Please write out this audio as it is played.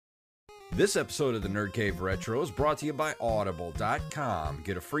This episode of the Nerd Cave Retro is brought to you by Audible.com.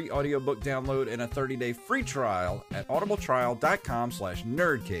 Get a free audiobook download and a 30-day free trial at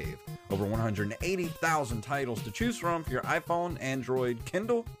audibletrial.com/nerdcave. Over 180,000 titles to choose from for your iPhone, Android,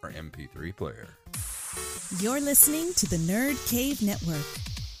 Kindle, or MP3 player. You're listening to the Nerd Cave Network.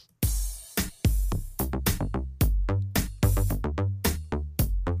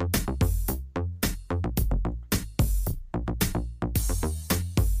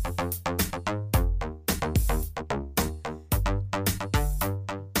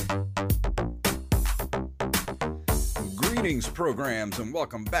 Greetings, programs, and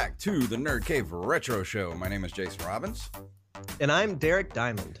welcome back to the Nerd Cave Retro Show. My name is Jason Robbins. And I'm Derek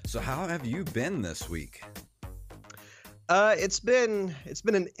Diamond. So how have you been this week? It's been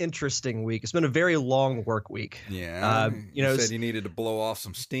an interesting week. It's been a very long work week. Yeah, you said you needed to blow off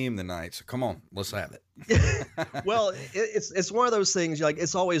some steam tonight, so come on, let's have it. Well, it's one of those things. Like,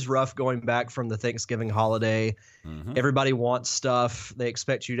 it's always rough going back from the Thanksgiving holiday. Mm-hmm. Everybody wants stuff. They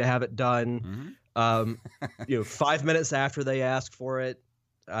expect you to have it done. Mm-hmm. 5 minutes after they ask for it,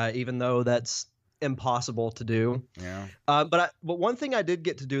 even though that's impossible to do. Yeah. But one thing I did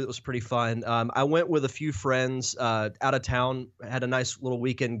get to do that was pretty fun. I went with a few friends out of town, had a nice little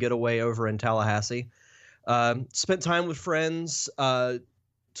weekend getaway over in Tallahassee. Spent time with friends.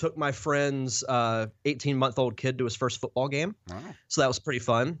 Took my friend's 18-month-old kid to his first football game. Wow. So that was pretty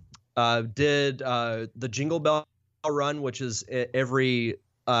fun. Did the Jingle Bell Run, which is every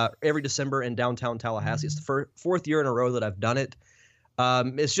December in downtown Tallahassee. It's the fourth year in a row that I've done it.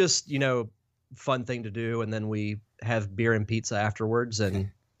 It's just, fun thing to do, and then we have beer and pizza afterwards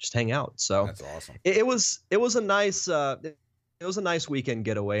and just hang out. So that's awesome. It was a nice weekend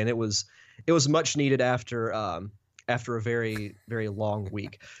getaway, and it was much needed after a very, very long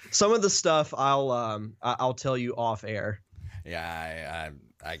week. Some of the stuff I'll tell you off air. Yeah,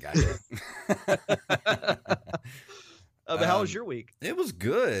 I got it. But how was your week? It was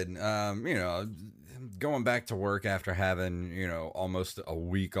good. Going back to work after having, almost a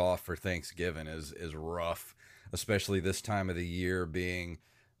week off for Thanksgiving is rough, especially this time of the year being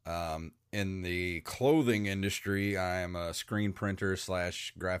in the clothing industry. I am a screen printer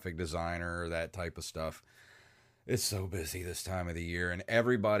 / graphic designer, that type of stuff. It's so busy this time of the year, and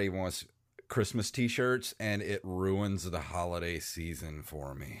everybody wants Christmas t-shirts, and it ruins the holiday season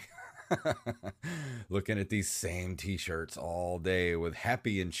for me. Looking at these same t-shirts all day with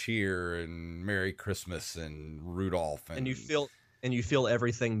happy and cheer and Merry Christmas and Rudolph and you feel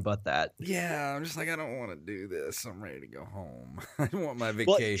everything but that. Yeah, I'm just like, I don't want to do this. I'm ready to go home. I want my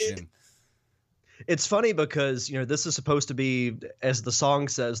vacation. Well, it's funny because, this is supposed to be, as the song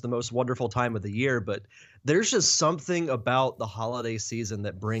says, the most wonderful time of the year, but there's just something about the holiday season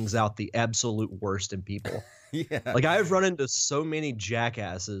that brings out the absolute worst in people. Yeah. Like, I've run into so many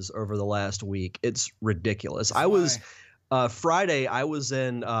jackasses over the last week. It's ridiculous. Friday, I was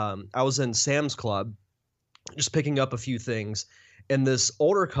in Sam's Club just picking up a few things, and this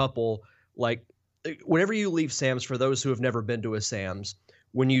older couple, like, whenever you leave Sam's, for those who have never been to a Sam's,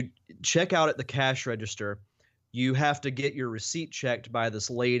 when you check out at the cash register, you have to get your receipt checked by this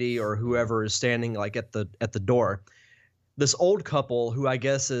lady or whoever is standing like at the door. This old couple, who I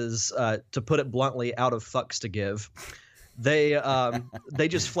guess is, to put it bluntly, out of fucks to give, they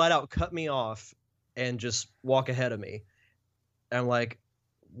just flat out cut me off and just walk ahead of me. And I'm like,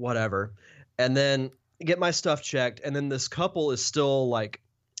 whatever. And then get my stuff checked. And then this couple is still like,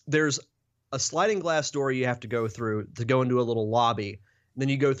 there's a sliding glass door you have to go through to go into a little lobby. Then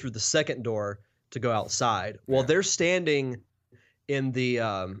you go through the second door to go outside. Well, they're standing in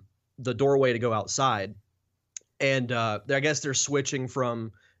the doorway to go outside. And I guess they're switching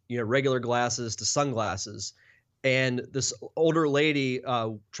from, regular glasses to sunglasses. And this older lady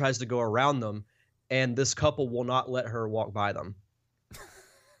tries to go around them, and this couple will not let her walk by them.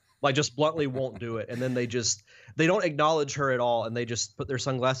 Like, just bluntly won't do it. And then they don't acknowledge her at all, and they just put their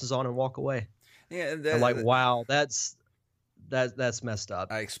sunglasses on and walk away. Yeah, I'm like, wow, that's messed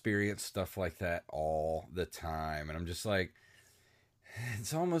up. I experience stuff like that all the time, and I'm just like,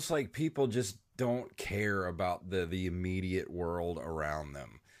 it's almost like people just don't care about the immediate world around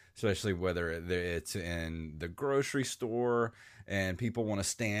them, especially whether it's in the grocery store and people want to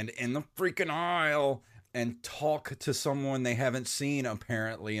stand in the freaking aisle and talk to someone they haven't seen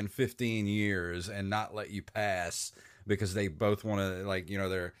apparently in 15 years and not let you pass because they both want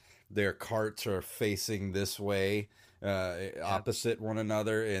to, their carts are facing this way, opposite one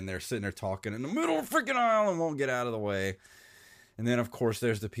another, and they're sitting there talking in the middle of the freaking aisle and won't get out of the way. And then, of course,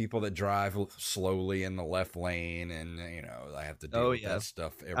 there's the people that drive slowly in the left lane, and, I have to deal with that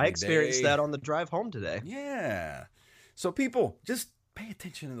stuff every day. I experienced that on the drive home today. Yeah. So people, just pay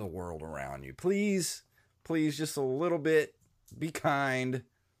attention to the world around you. Please, just a little bit. Be kind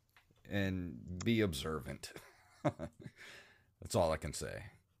and be observant. That's all I can say.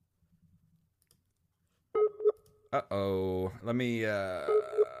 Uh-oh. Let me, uh-oh.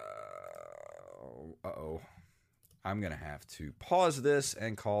 I'm going to have to pause this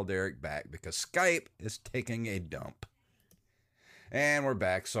and call Derek back because Skype is taking a dump. And we're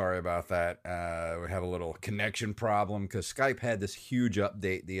back. Sorry about that. We have a little connection problem because Skype had this huge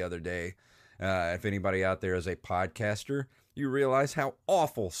update the other day. If anybody out there is a podcaster, you realize how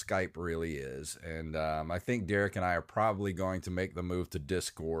awful Skype really is. And I think Derek and I are probably going to make the move to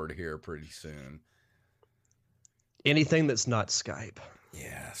Discord here pretty soon. Anything that's not Skype.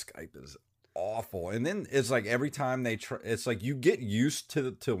 Yeah, Skype is awful. And then it's like every time they try, it's like you get used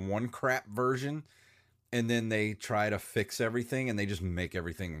to one crap version, and then they try to fix everything, and they just make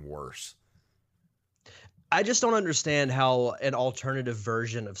everything worse. I just don't understand how an alternative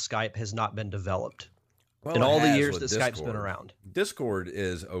version of Skype has not been developed in all the years that Skype's been around. Discord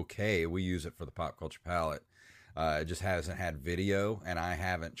is okay. We use it for the Pop Culture Palette. It just hasn't had video, and I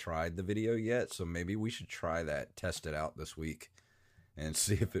haven't tried the video yet, so maybe we should try that, test it out this week, and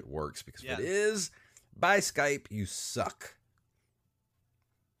see if it works. Because if it is, by Skype, you suck.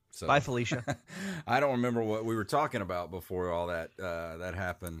 So, bye, Felicia. I don't remember what we were talking about before all that that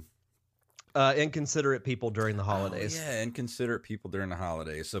happened. Inconsiderate people during the holidays. Oh, yeah, inconsiderate people during the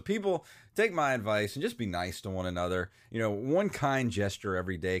holidays. So people, take my advice and just be nice to one another. You know, one kind gesture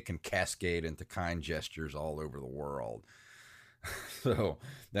every day can cascade into kind gestures all over the world. So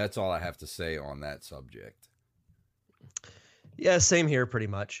that's all I have to say on that subject. Yeah, same here pretty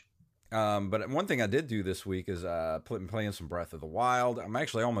much. But one thing I did do this week is playing some Breath of the Wild. I'm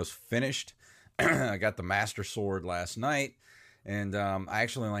actually almost finished. I got the Master Sword last night. And I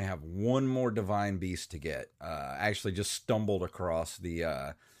actually only have one more Divine Beast to get. I actually just stumbled across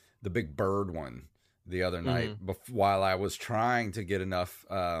the big bird one the other night while I was trying to get enough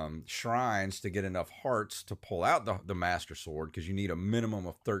shrines to get enough hearts to pull out the Master Sword, because you need a minimum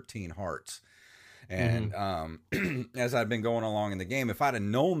of 13 hearts. And as I've been going along in the game, if I'd have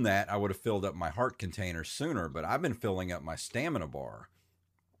known that, I would have filled up my heart container sooner. But I've been filling up my stamina bar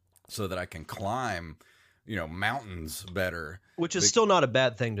so that I can climb, mountains better. Which is still not a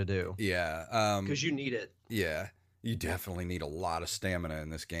bad thing to do. Yeah. Because you need it. Yeah. You definitely need a lot of stamina in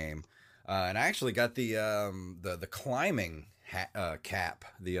this game. And I actually got the climbing cap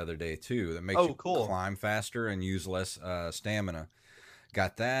the other day, too. That makes you climb faster and use less stamina.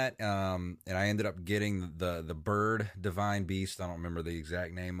 Got that. And I ended up getting the bird Divine Beast. I don't remember the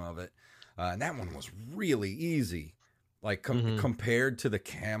exact name of it. And that one was really easy. Like compared to the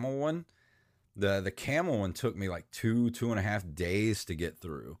camel one. The camel one took me like 2.5 days to get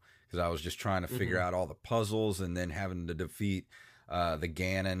through, because I was just trying to figure out all the puzzles and then having to defeat the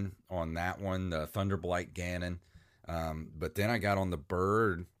Ganon on that one, the Thunderblight Ganon. But then I got on the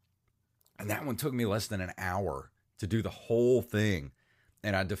bird, and that one took me less than an hour to do the whole thing.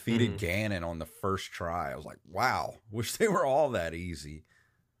 And I defeated Ganon on the first try. I was like, wow, wish they were all that easy.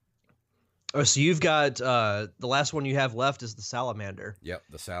 Oh, so you've got the last one you have left is the Salamander. Yep,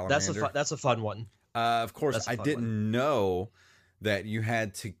 the Salamander. That's a fun one. Of course, I didn't know that you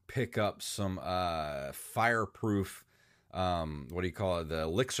had to pick up some fireproof. What do you call it? The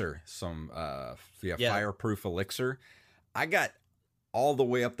elixir. Fireproof elixir. I got all the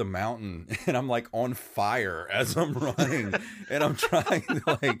way up the mountain, and I'm like on fire as I'm running, and I'm trying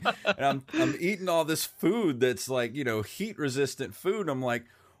to and I'm eating all this food that's like heat resistant food. I'm like,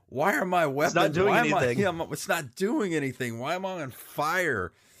 why are my weapons? It's not doing anything. It's not doing anything. Why am I on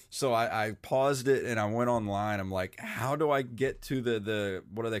fire? So I paused it and I went online. I'm like, how do I get to the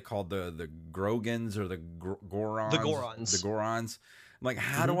what are they called? The Grogans or the Gorons? The Gorons. The Gorons. I'm like,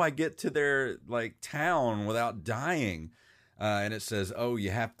 how do I get to their town without dying? And it says, oh,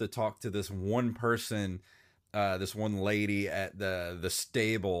 you have to talk to this one person, this one lady at the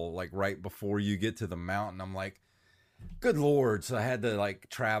stable, right before you get to the mountain. I'm like, good Lord. So I had to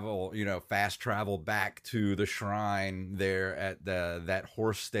travel, fast travel back to the shrine there at that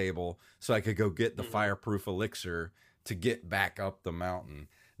horse stable so I could go get the fireproof elixir to get back up the mountain.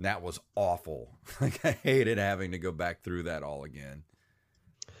 And that was awful. I hated having to go back through that all again.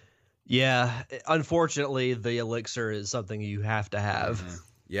 Yeah. Unfortunately, the elixir is something you have to have.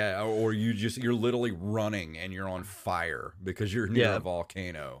 Yeah. Or you're literally running and you're on fire because you're near a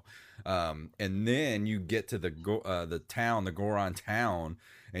volcano. And then you get to the town, the Goron town,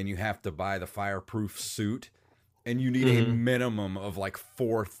 and you have to buy the fireproof suit, and you need a minimum of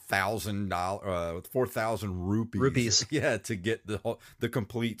 $4,000 rupees. Yeah, to get the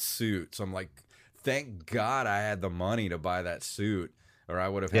complete suit. So I'm like, thank God I had the money to buy that suit. or I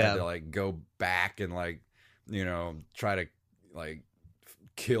would have had to like go back and like, you know, try to like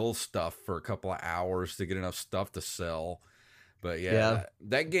kill stuff for a couple of hours to get enough stuff to sell. But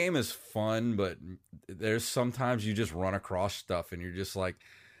that game is fun, but there's sometimes you just run across stuff and you're just like,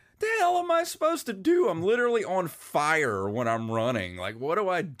 the hell am I supposed to do? I'm literally on fire when I'm running. Like, what do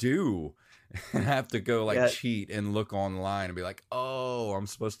I do? And I have to go like cheat and look online and be like, oh, I'm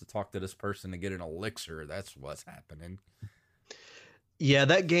supposed to talk to this person to get an elixir. That's what's happening. Yeah,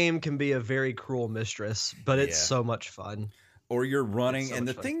 that game can be a very cruel mistress, but it's so much fun. Or you're running, and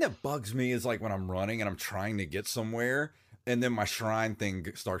the thing that bugs me is like when I'm running and I'm trying to get somewhere, and then my shrine thing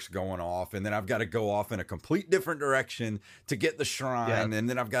starts going off, and then I've got to go off in a complete different direction to get the shrine, and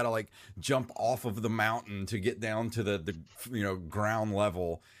then I've got to like jump off of the mountain to get down to the you know, ground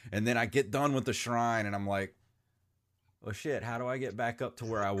level, and then I get done with the shrine, and I'm like, oh shit, how do I get back up to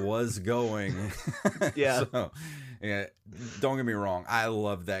where I was going? So, yeah, don't get me wrong, I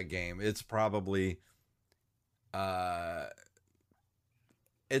love that game. It's probably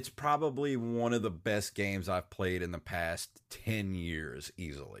one of the best games I've played in the past 10 years,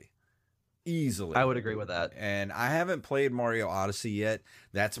 easily. I would agree with that. And I haven't played Mario Odyssey yet.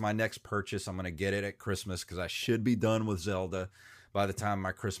 That's my next purchase. I'm going to get it at Christmas because I should be done with Zelda by the time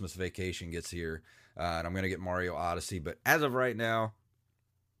my Christmas vacation gets here. And I'm going to get Mario Odyssey. But as of right now,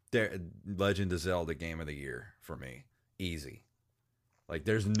 Legend of Zelda Game of the Year for me. Easy. Like,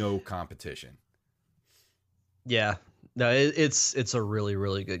 there's no competition. Yeah. No, it's a really,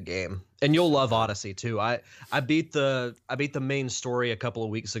 really good game, and you'll love Odyssey too. I beat the main story a couple of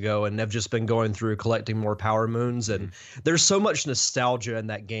weeks ago, and have just been going through collecting more Power Moons, and there's so much nostalgia in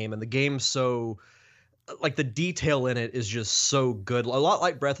that game, and the game's so, like, the detail in it is just so good, a lot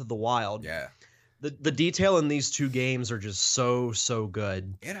like Breath of the Wild. Yeah. The detail in these two games are just so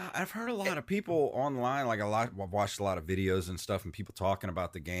good. And I've heard a lot of people online, I've watched a lot of videos and stuff, and people talking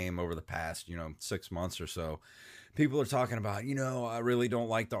about the game over the past, 6 months or so. People are talking about, I really don't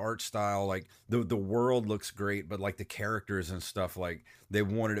like the art style. Like the world looks great, but like the characters and stuff, like they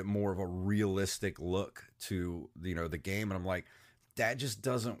wanted it more of a realistic look to, the game. And I'm like,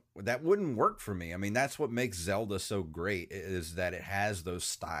 that wouldn't work for me. I mean, that's what makes Zelda so great, is that it has those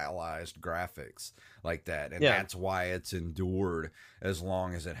stylized graphics like that. And that's why it's endured as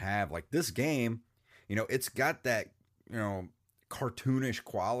long as it have. Like this game, it's got that, cartoonish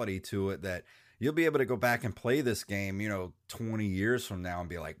quality to it that you'll be able to go back and play this game, 20 years from now and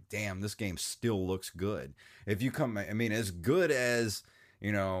be like, damn, this game still looks good. If you as good as,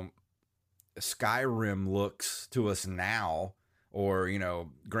 Skyrim looks to us now, or,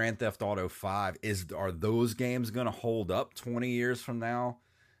 Grand Theft Auto 5, are those games going to hold up 20 years from now?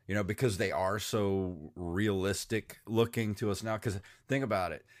 Because they are so realistic looking to us now. Because think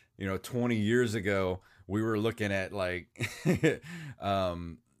about it, 20 years ago, we were looking at like,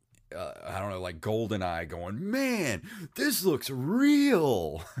 I don't know, like GoldenEye going, man, this looks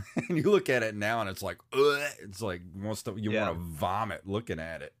real. And you look at it now and it's like, ugh, it's like you want to vomit looking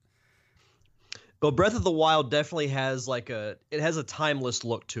at it. Well, Breath of the Wild definitely has it has a timeless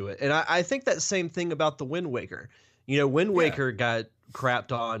look to it. And I think that same thing about the Wind Waker. Wind Waker got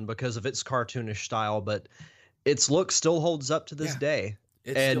crapped on because of its cartoonish style, but its look still holds up to this day.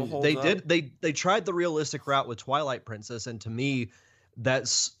 And they tried the realistic route with Twilight Princess, and to me,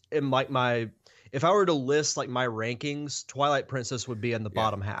 that's in if I were to list like my rankings, Twilight Princess would be in the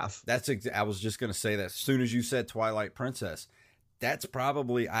bottom half. I was just going to say that as soon as you said Twilight Princess, that's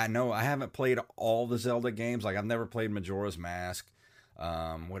probably, I know I haven't played all the Zelda games. Like I've never played Majora's Mask.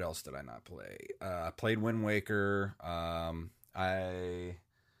 What else did I not play? I played Wind Waker. There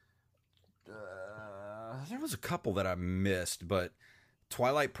was a couple that I missed, but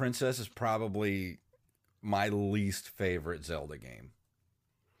Twilight Princess is probably my least favorite Zelda game.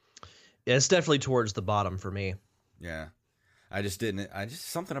 Yeah, it's definitely towards the bottom for me. Yeah.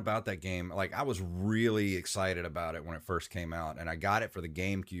 Something about that game, like I was really excited about it when it first came out, and I got it for the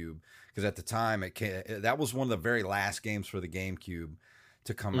GameCube because at the time that was one of the very last games for the GameCube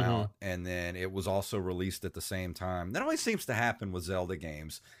to come out, and then it was also released at the same time. That always seems to happen with Zelda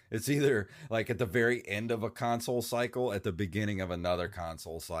games. It's either like at the very end of a console cycle, at the beginning of another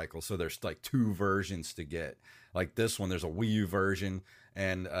console cycle. So there's like two versions to get. Like this one, there's a Wii U version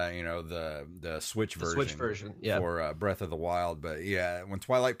and the Switch version, for Breath of the Wild. But yeah, when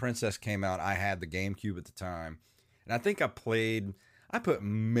Twilight Princess came out, I had the GameCube at the time, and I think I put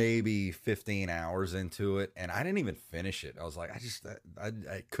maybe 15 hours into it, and I didn't even finish it. I was like,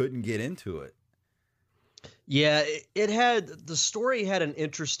 I couldn't get into it. Yeah, the story had an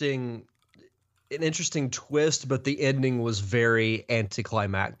interesting twist, but the ending was very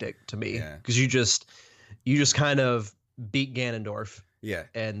anticlimactic to me because you just kind of beat Ganondorf Yeah.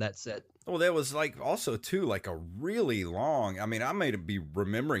 and that's it. Well, there was like also too like a really long. I mean, I may be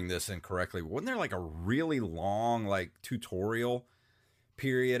remembering this incorrectly. Wasn't there like a really long like tutorial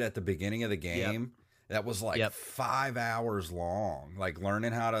period at the beginning of the game that was like 5 hours long? Like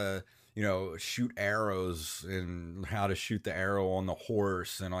learning how to, you know, shoot arrows and how to shoot the arrow on the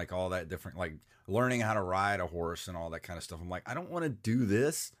horse and like all that different, like learning how to ride a horse and all that kind of stuff. I'm like, I don't want to do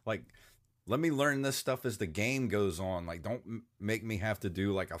this. Like, let me learn this stuff as the game goes on. Like, don't make me have to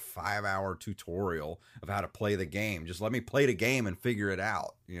do like a 5 hour tutorial of how to play the game. Just let me play the game and figure it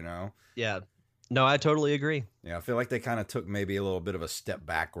out, you know? Yeah. No, I totally agree. Yeah, I feel like they kind of took maybe a little bit of a step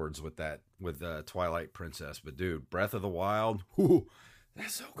backwards with that, with Twilight Princess. But dude, Breath of the Wild, whew,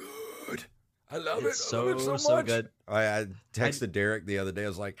 that's so good. I love it. I love it so much. Good. I texted Derek the other day. I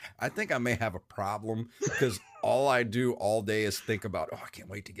was like, I think I may have a problem because all I do all day is think about, oh, I can't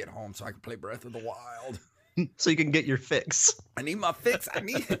wait to get home so I can play Breath of the Wild. So you can get your fix. I need my fix. I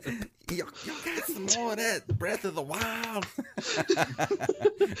need you got some more of that Breath of the Wild.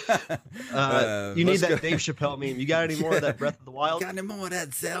 You need that Dave Chappelle meme. You got any more of that Breath of the Wild? Got any more of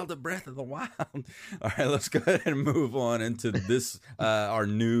that Zelda Breath of the Wild? All right, let's go ahead and move on into this our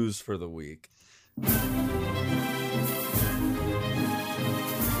news for the week.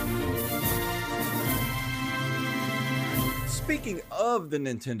 Speaking of the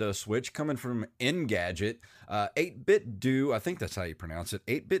Nintendo Switch, coming from Engadget, 8BitDo, I think that's how you pronounce it,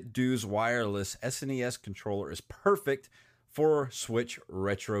 8BitDo's wireless SNES controller is perfect for Switch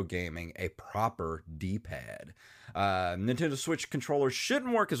retro gaming, a proper D-pad. Nintendo Switch controllers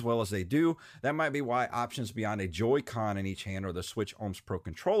shouldn't work as well as they do. That might be why options beyond a Joy-Con in each hand or the Switch OHMS Pro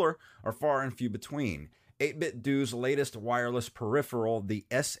controller are far and few between. 8BitDo's latest wireless peripheral, the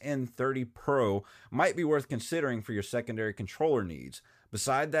SN30 Pro, might be worth considering for your secondary controller needs.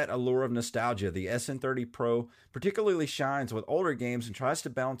 Beside that allure of nostalgia, the SN30 Pro particularly shines with older games and tries to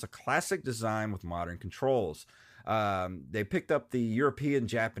balance a classic design with modern controls. They picked up the European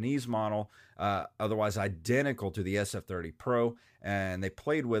Japanese model, otherwise identical to the SF30 Pro, and they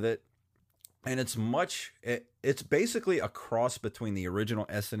played with it. And it's basically a cross between the original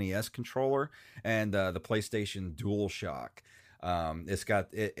SNES controller and the PlayStation DualShock.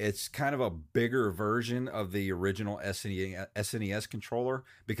 It's kind of a bigger version of the original SNES controller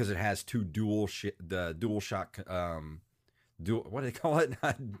because it has two the DualShock. What do they call it?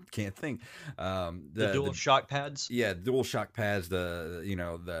 I can't think. The DualShock pads. Yeah, DualShock pads.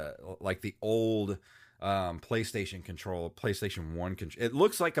 The like the old PlayStation controller, PlayStation 1 controller. It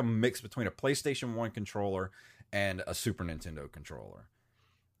looks like a mix between a PlayStation 1 controller and a Super Nintendo controller.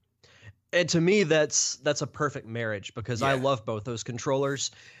 And to me, that's a perfect marriage because I love both those controllers.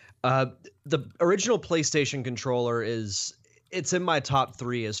 The original PlayStation controller it's in my top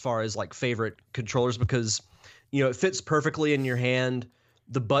 3 as far as like favorite controllers because, you know, it fits perfectly in your hand.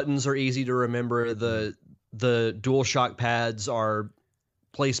 The buttons are easy to remember. The DualShock pads are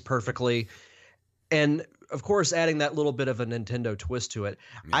placed perfectly. And of course, adding that little bit of a Nintendo twist to it,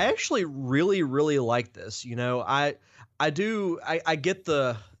 I actually really, really like this. You know, I get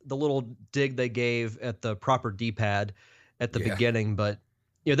the little dig they gave at the proper D-pad at the beginning, but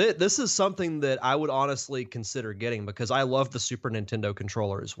you know, this is something that I would honestly consider getting because I love the Super Nintendo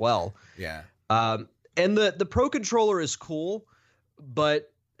controller as well. Yeah. And the Pro controller is cool,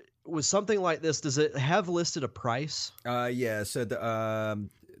 but with something like this, does it have listed a price? Yeah. So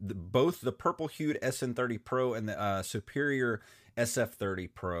both the purple-hued SN30 Pro and the superior SF30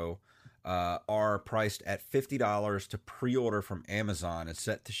 Pro are priced at $50 to pre-order from Amazon and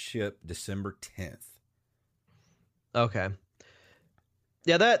set to ship December 10th. Okay.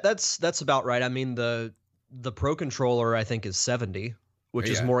 Yeah, that's about right. I mean, the Pro controller I think is $70, which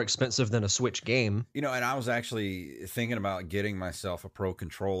is more expensive than a Switch game. You know, and I was actually thinking about getting myself a Pro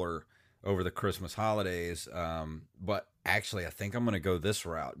controller over the Christmas holidays, but actually I think I'm going to go this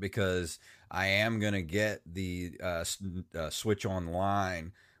route because I am going to get the Switch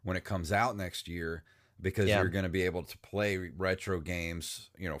Online when it comes out next year because you're going to be able to play retro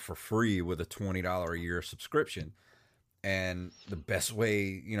games, you know, for free with a $20 a year subscription. And the best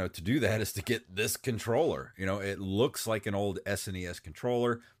way, you know, to do that is to get this controller. You know, it looks like an old SNES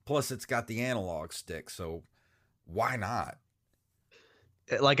controller, plus it's got the analog stick, so why not?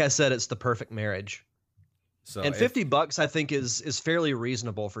 Like I said, it's the perfect marriage. So, and $50 I think is fairly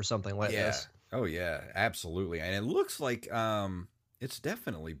reasonable for something like this. Oh yeah, absolutely. And it looks like it's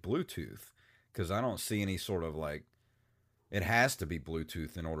definitely Bluetooth because I don't see any sort of like it has to be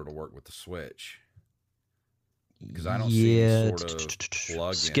Bluetooth in order to work with the Switch. Because I don't see any sort of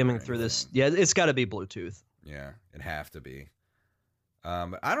plug-in skimming through this. Yeah, it's got to be Bluetooth. Yeah, it'd have to be.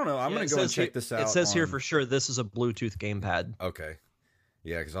 I don't know. I'm going to go and check this out. It says here for sure this is a Bluetooth gamepad. Okay.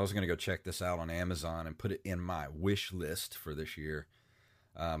 Yeah, because I was going to go check this out on Amazon and put it in my wish list for this year.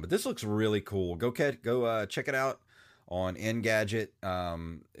 But this looks really cool. Go check it out on Engadget.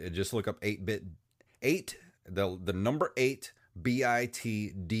 Just look up 8-bit 8, the number 8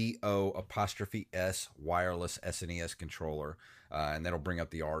 BITDO''S wireless SNES controller, and that'll bring up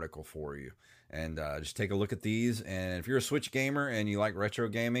the article for you. And just take a look at these. And if you're a Switch gamer and you like retro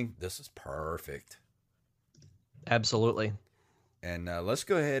gaming, this is perfect. Absolutely. And let's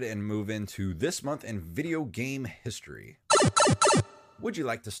go ahead and move into this month in video game history. Would you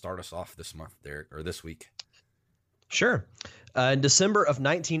like to start us off this month, Derek, or this week? Sure. In December of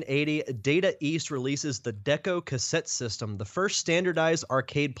 1980, Data East releases the Deco cassette system, the first standardized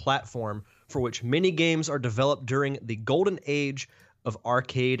arcade platform for which many games are developed during the golden age of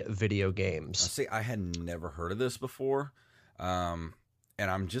arcade video games. See, I had never heard of this before, and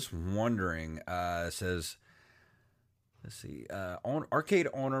I'm just wondering. It says, let's see, arcade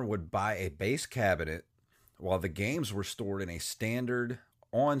owner would buy a base cabinet while the games were stored in a standard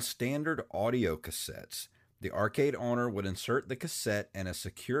audio cassettes. The arcade owner would insert the cassette and a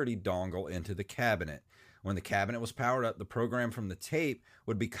security dongle into the cabinet. When the cabinet was powered up, the program from the tape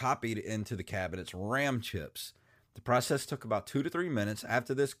would be copied into the cabinet's RAM chips. The process took about 2 to 3 minutes.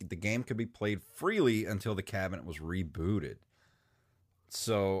 After this, the game could be played freely until the cabinet was rebooted.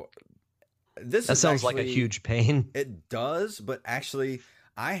 So that sounds like a huge pain. It does, but actually,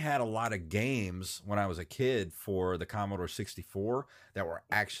 I had a lot of games when I was a kid for the Commodore 64 that were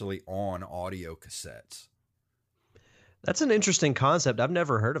actually on audio cassettes. That's an interesting concept. I've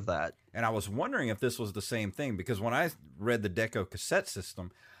never heard of that. And I was wondering if this was the same thing, because when I read the Deco cassette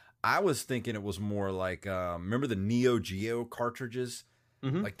system, I was thinking it was more like, remember the Neo Geo cartridges?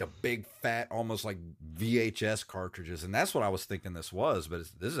 Mm-hmm. Like the big, fat, almost like VHS cartridges. And that's what I was thinking this was. But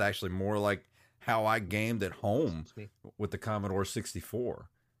this is actually more like how I gamed at home with the Commodore 64.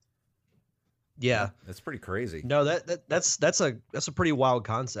 Yeah. That's pretty crazy. No, that's a pretty wild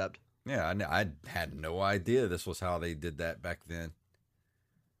concept. Yeah, I had no idea this was how they did that back then.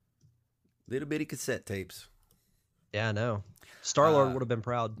 Little bitty cassette tapes. Yeah, I know. Star-Lord would have been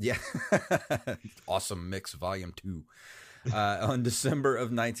proud. Yeah. Awesome Mix Volume 2. On December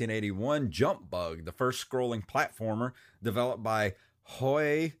of 1981, Jump Bug, the first scrolling platformer developed by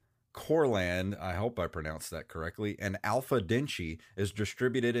Hoy Corland, I hope I pronounced that correctly, and Alpha Denshi, is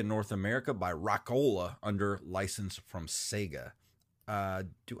distributed in North America by Rockola under license from Sega.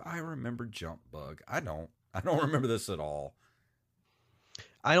 Do I remember Jump Bug? I don't remember this at all.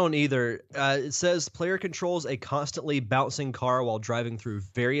 I don't either. It says player controls a constantly bouncing car while driving through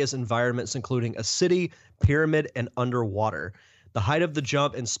various environments, including a city, pyramid, and underwater. The height of the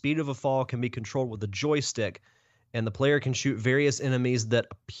jump and speed of a fall can be controlled with a joystick, and the player can shoot various enemies that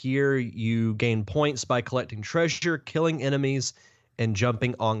appear. You gain points by collecting treasure, killing enemies, and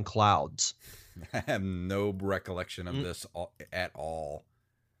jumping on clouds. I have no recollection of this at all.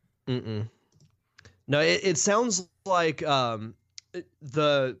 No, it sounds like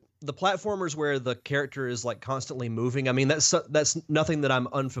the platformers where the character is like constantly moving. I mean, that's nothing that I'm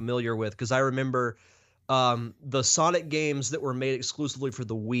unfamiliar with, because I remember the Sonic games that were made exclusively for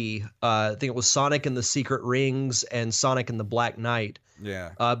the Wii. I think it was Sonic and the Secret Rings and Sonic and the Black Knight.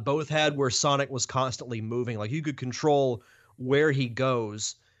 Yeah. Both had where Sonic was constantly moving. Like you could control where he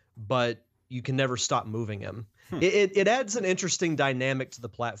goes, but you can never stop moving him. It adds an interesting dynamic to the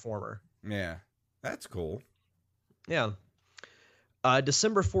platformer. Yeah, that's cool. Yeah.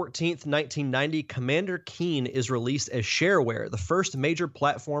 December 14th, 1990, Commander Keen is released as shareware, the first major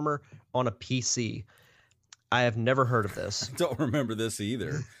platformer on a PC. I have never heard of this. I don't remember this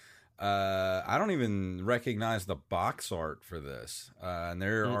either. I don't even recognize the box art for this. And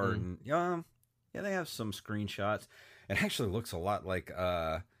there are, they have some screenshots. It actually looks a lot like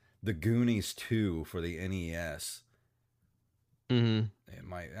the Goonies 2 for the NES. Mm-hmm. It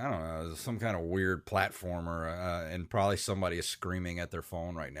might, I don't know, some kind of weird platformer, and probably somebody is screaming at their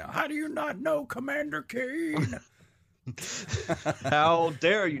phone right now. How do you not know Commander Keen? How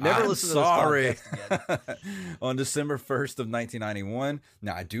dare you? Never listen to this podcast again. On December 1st of 1991,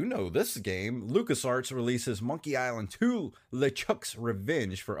 now I do know this game, LucasArts releases Monkey Island 2 LeChuck's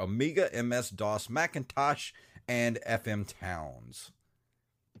Revenge for Amiga, MS-DOS, Macintosh, and FM Towns.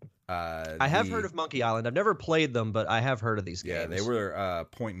 I have heard of Monkey Island. I've never played them, but I have heard of these games. Yeah, they were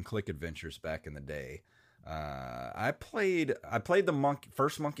point-and-click adventures back in the day. I played the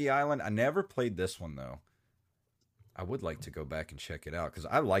first Monkey Island. I never played this one, though. I would like to go back and check it out, because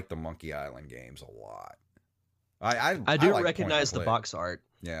I like the Monkey Island games a lot. I do like recognize the box art.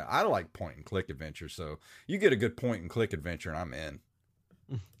 Yeah, I like point-and-click adventures, so you get a good point-and-click adventure, and I'm in.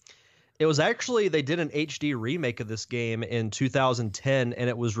 It was actually, they did an HD remake of this game in 2010, and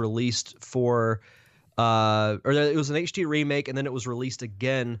it was released for, or it was an HD remake, and then it was released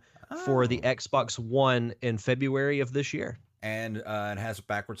again for the Xbox One in February of this year. And it has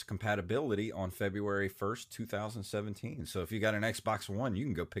backwards compatibility on February 1st, 2017. So if you got an Xbox One, you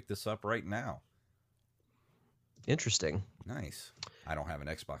can go pick this up right now. Interesting. Nice. I don't have an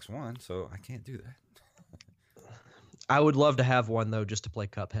Xbox One, so I can't do that. I would love to have one, though, just to play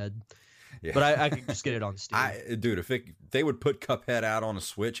Cuphead. Yeah. But I could just get it on Steam. Dude, if they would put Cuphead out on a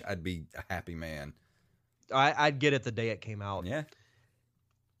Switch, I'd be a happy man. I'd get it the day it came out. Yeah.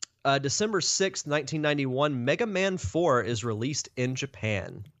 December 6th, 1991, Mega Man 4 is released in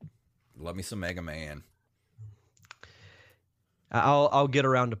Japan. Love me some Mega Man. I'll get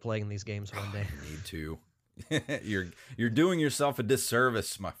around to playing these games one day. I need to. You're doing yourself a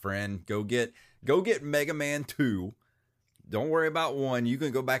disservice, my friend. Go get Mega Man 2. Don't worry about 1. You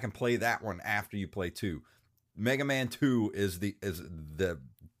can go back and play that one after you play 2. Mega Man 2 is the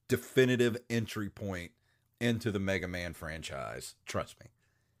definitive entry point into the Mega Man franchise. Trust me.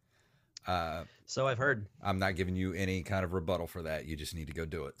 So I've heard. I'm not giving you any kind of rebuttal for that. You just need to go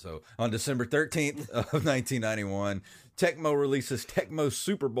do it. So on December 13th of 1991, Tecmo releases Tecmo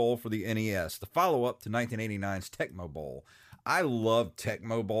Super Bowl for the NES, the follow-up to 1989's Tecmo Bowl. I love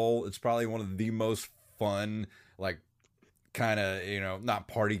Tecmo Bowl. It's probably one of the most fun, like, kind of, not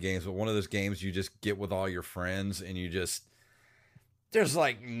party games, but one of those games you just get with all your friends, and you just, there's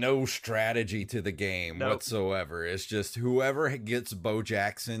like no strategy to the game whatsoever. It's just whoever gets Bo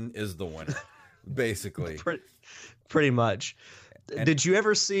Jackson is the winner, basically. Pretty much. And did you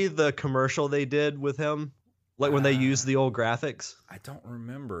ever see the commercial they did with him? Like when they used the old graphics? I don't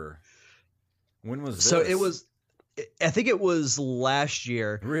remember. When was this? So I think it was last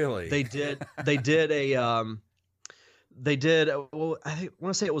year. Really? They did well, I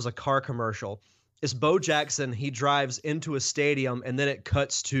want to say it was a car commercial. It's Bo Jackson. He drives into a stadium, and then it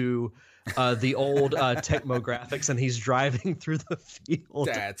cuts to the old Tecmo graphics, and he's driving through the field.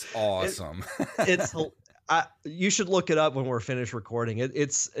 That's awesome. You should look it up when we're finished recording.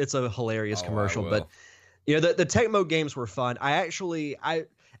 It's a hilarious commercial. But the Tecmo games were fun. I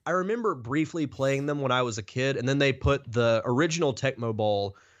remember briefly playing them when I was a kid, and then they put the original Tecmo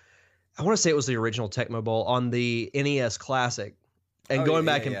Bowl. I want to say it was the original Tecmo Bowl on the NES Classic, and going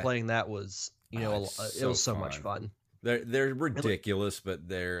back and playing that was. It was so much fun. They're ridiculous, but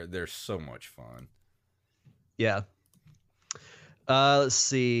they're so much fun. Yeah. Let's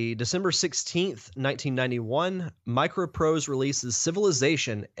see. December 16th, 1991, Microprose releases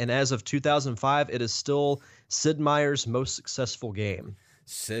Civilization, and as of 2005, it is still Sid Meier's most successful game.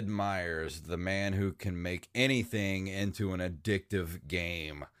 Sid Meier's, the man who can make anything into an addictive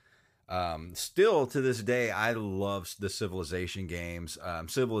game. Still to this day, I love the Civilization games.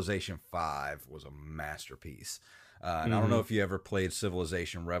 Civilization 5 was a masterpiece. And I don't know if you ever played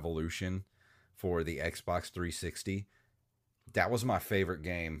Civilization Revolution for the Xbox 360. That was my favorite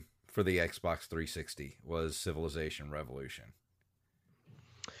game for the Xbox 360 was Civilization Revolution.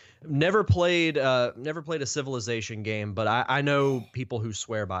 Never played a Civilization game, but I know people who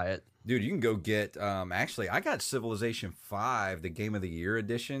swear by it. Dude, you can go get, actually, I got Civilization 5, the Game of the Year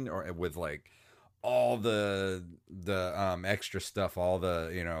edition, or with like all the extra stuff, all the,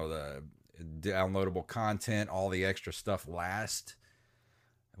 the downloadable content, all the extra stuff it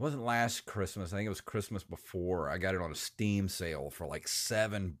wasn't last Christmas. I think it was Christmas before. I got it on a Steam sale for like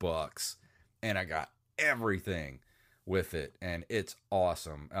 $7, and I got everything with it, and it's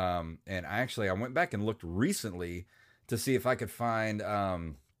awesome. And I went back and looked recently to see if I could find,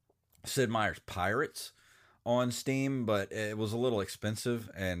 Sid Meier's Pirates on Steam, but it was a little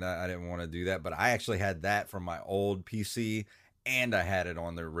expensive, and I didn't want to do that. But I actually had that from my old PC, and I had it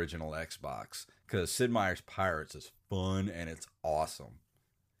on the original Xbox, because Sid Meier's Pirates is fun, and it's awesome.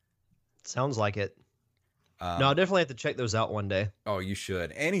 Sounds like it. No, I'll definitely have to check those out one day. Oh, you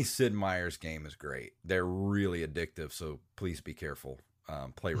should. Any Sid Meier's game is great. They're really addictive, so please be careful.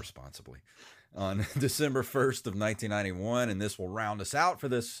 Play responsibly. On December 1st of 1991, and this will round us out for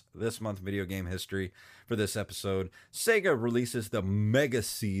this month video game history for this episode, Sega releases the Mega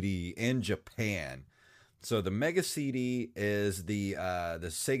CD in Japan. So the Mega CD is the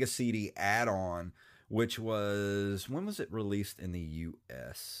Sega CD add-on, which was, when was it released in the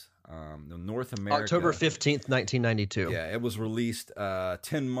U.S.? North America. October 15th, 1992. Yeah, it was released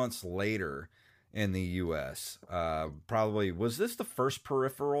 10 months later in the U.S. Probably, was this the first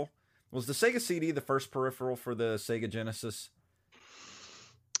peripheral? Was the Sega CD the first peripheral for the Sega Genesis?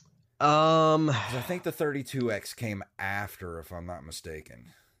 'Cause I think the 32X came after, if I'm not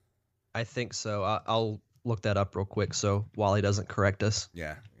mistaken. I think so. look that up real quick. So Wally doesn't correct us.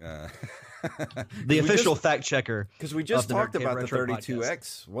 Yeah. The official fact checker. Because we just talked about the Retro 32X.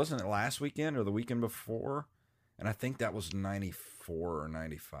 Podcast. Wasn't it last weekend or the weekend before? And I think that was 94 or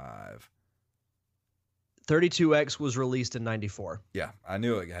 95. 32X was released in 94. Yeah, I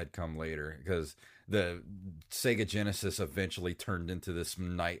knew it had come later because the Sega Genesis eventually turned into this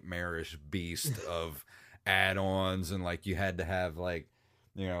nightmarish beast of add-ons, and like you had to have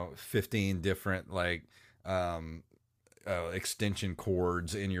 15 different extension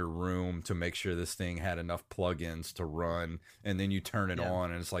cords in your room to make sure this thing had enough plugins to run, and then you turn it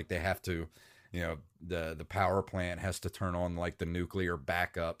on, and it's like they have to, the power plant has to turn on like the nuclear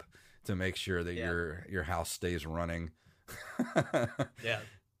backup to make sure that your house stays running. Yeah.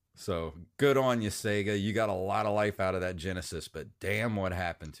 So good on you, Sega. You got a lot of life out of that Genesis, but damn, what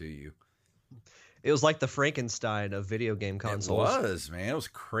happened to you? It was like the Frankenstein of video game consoles. It was, man. It was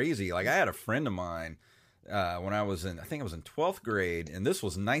crazy. Like I had a friend of mine when I was in 12th grade, and this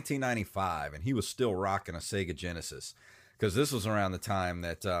was 1995, and he was still rocking a Sega Genesis because this was around the time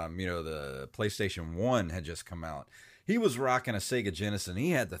that the PlayStation 1 had just come out. He was rocking a Sega Genesis, and he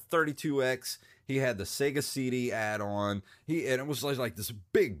had the 32X. He had the Sega CD add-on. And it was like this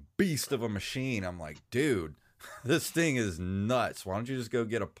big beast of a machine. I'm like, dude, this thing is nuts. Why don't you just go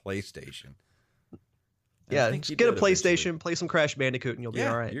get a PlayStation? Yeah, just get a PlayStation, eventually. Play some Crash Bandicoot, and you'll be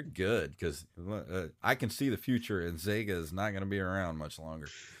all right. You're good, because I can see the future, and Sega is not going to be around much longer.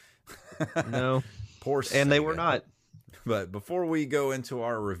 No. Poor Sega. And they were not. But before we go into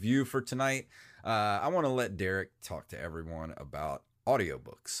our review for tonight, I want to let Derek talk to everyone about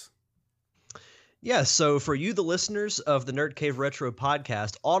audiobooks. Yeah, so for you, the listeners of the Nerd Cave Retro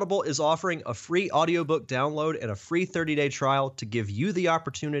podcast, Audible is offering a free audiobook download and a free 30-day trial to give you the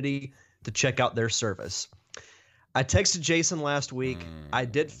opportunity to check out their service. I texted Jason last week. I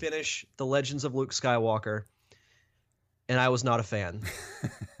did finish The Legends of Luke Skywalker, and I was not a fan.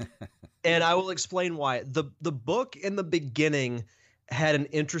 And I will explain why. The book in the beginning had an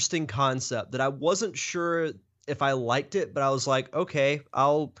interesting concept that I wasn't sure if I liked it, but I was like, okay,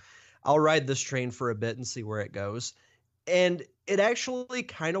 I'll ride this train for a bit and see where it goes. And it actually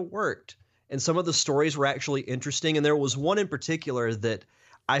kind of worked. And some of the stories were actually interesting. And there was one in particular that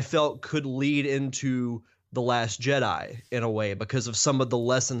I felt could lead into The Last Jedi in a way because of some of the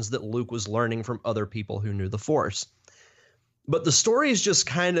lessons that Luke was learning from other people who knew the Force. But the stories just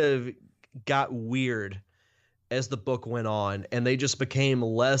kind of got weird as the book went on, and they just became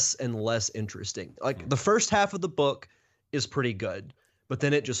less and less interesting. Like the first half of the book is pretty good, but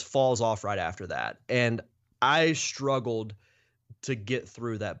then it just falls off right after that. And I struggled to get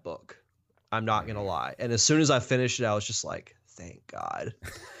through that book. I'm not going to lie. And as soon as I finished it, I was just like, thank God.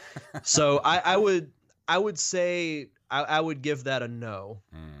 So I would say I would give that a no.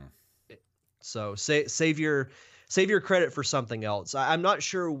 So save your credit for something else. I'm not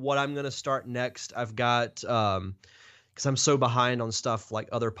sure what I'm going to start next. I've got, because I'm so behind on stuff like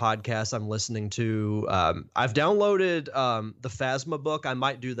other podcasts I'm listening to. I've downloaded the Phasma book. I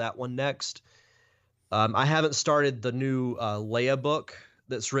might do that one next. I haven't started the new Leia book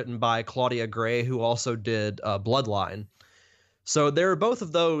that's written by Claudia Gray, who also did Bloodline. So there are both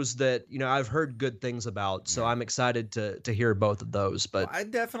of those that, I've heard good things about. So I'm excited to hear both of those. But I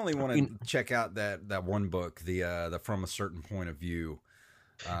definitely want to check out that one book, the From a Certain Point of View.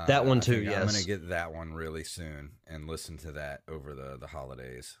 That one too, yes. I'm going to get that one really soon and listen to that over the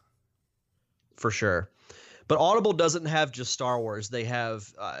holidays. For sure. But Audible doesn't have just Star Wars. They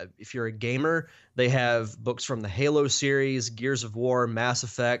have, if you're a gamer, they have books from the Halo series, Gears of War, Mass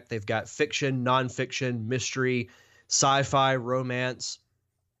Effect. They've got fiction, nonfiction, mystery, sci-fi, romance,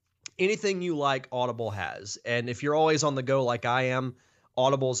 anything you like, Audible has. And if you're always on the go like I am,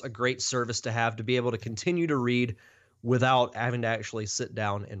 Audible's a great service to have to be able to continue to read without having to actually sit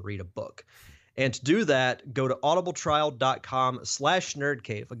down and read a book. And to do that, go to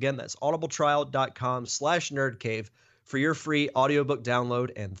audibletrial.com/nerdcave. Again, that's audibletrial.com/nerdcave for your free audiobook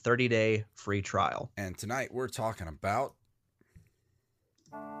download and 30-day free trial. And tonight we're talking about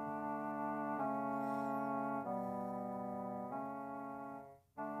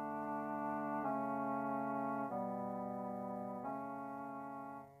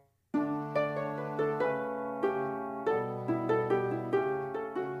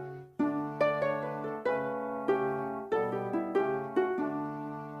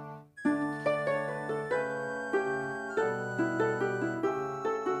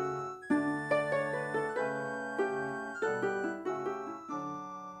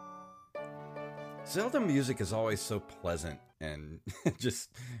Zelda music is always so pleasant and just,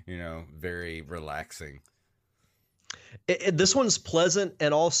 very relaxing. This one's pleasant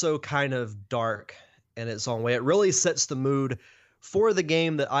and also kind of dark in its own way. It really sets the mood for the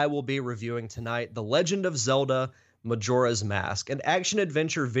game that I will be reviewing tonight, The Legend of Zelda Majora's Mask, an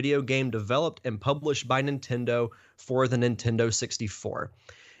action-adventure video game developed and published by Nintendo for the Nintendo 64.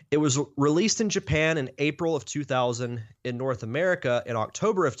 It was released in Japan in April of 2000, in North America in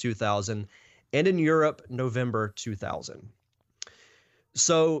October of 2000, and in Europe, November 2000.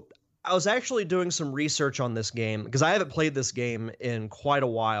 So I was actually doing some research on this game because I haven't played this game in quite a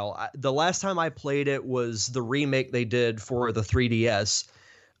while. The last time I played it was the remake they did for the 3DS.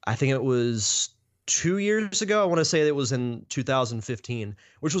 I think it was 2 years ago. I want to say it was in 2015,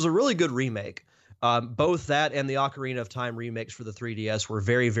 which was a really good remake. Both that and the Ocarina of Time remakes for the 3DS were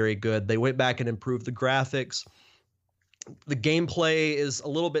very, very good. They went back and improved the graphics. The gameplay is a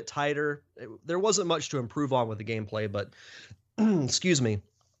little bit tighter. There wasn't much to improve on with the gameplay, but excuse me.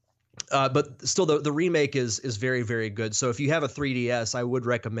 But still, the remake is very, very good. So if you have a 3DS, I would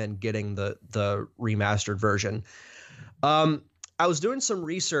recommend getting the remastered version. I was doing some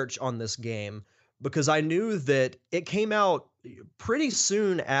research on this game because I knew that it came out pretty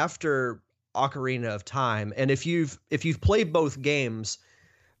soon after Ocarina of Time, and if you've played both games,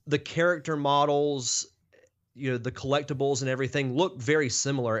 the character models, the collectibles and everything look very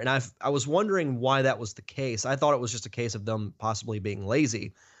similar. And I was wondering why that was the case. I thought it was just a case of them possibly being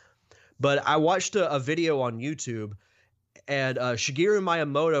lazy. But I watched a video on YouTube, and Shigeru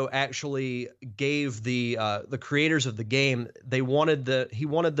Miyamoto actually gave the creators of the game, he wanted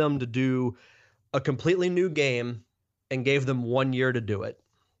them to do a completely new game and gave them 1 year to do it.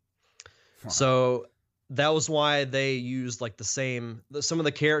 Huh. So that was why they used like some of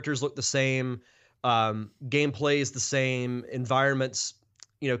the characters look the same, gameplay is the same, environments,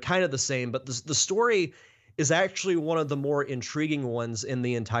 kind of the same, but the story is actually one of the more intriguing ones in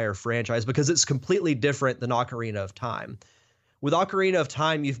the entire franchise because it's completely different than Ocarina of Time. With Ocarina of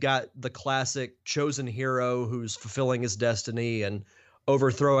Time, you've got the classic chosen hero who's fulfilling his destiny and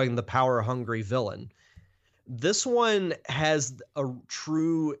overthrowing the power-hungry villain. This one has a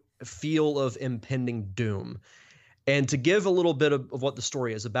true feel of impending doom. And to give a little bit of what the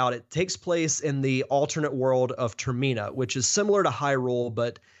story is about, it takes place in the alternate world of Termina, which is similar to Hyrule,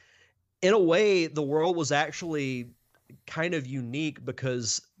 but in a way, the world was actually kind of unique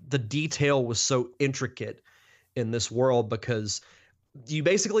because the detail was so intricate in this world because you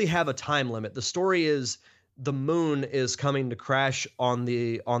basically have a time limit. The story is the moon is coming to crash on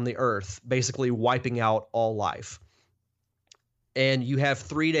the Earth, basically wiping out all life. And you have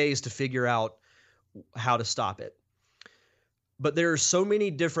 3 days to figure out how to stop it. But there are so many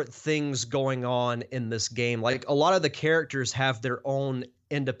different things going on in this game. Like a lot of the characters have their own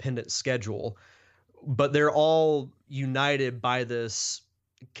independent schedule, but they're all united by this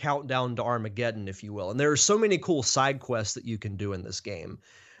countdown to Armageddon, if you will. And there are so many cool side quests that you can do in this game.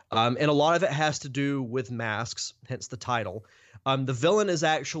 And a lot of it has to do with masks, hence the title. The villain is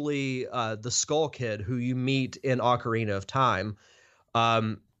actually the Skull Kid, who you meet in Ocarina of Time.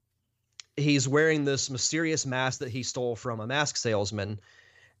 He's wearing this mysterious mask that he stole from a mask salesman,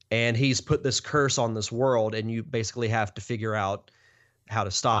 and he's put this curse on this world, and you basically have to figure out how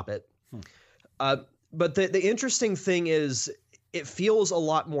to stop it. But the interesting thing is it feels a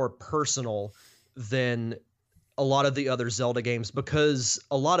lot more personal than a lot of the other Zelda games because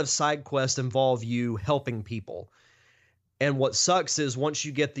a lot of side quests involve you helping people. And what sucks is once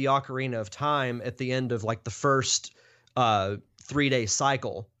you get the Ocarina of Time at the end of like the first 3-day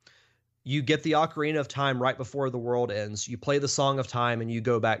cycle, you get the Ocarina of Time right before the world ends. You play the Song of Time and you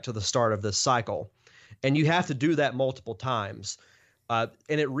go back to the start of this cycle. And you have to do that multiple times. And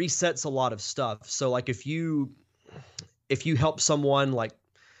it resets a lot of stuff. So like if you help someone, like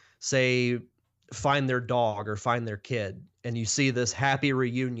say find their dog or find their kid, and you see this happy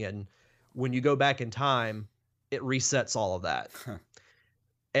reunion, when you go back in time, it resets all of that.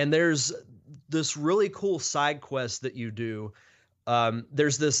 And there's this really cool side quest that you do.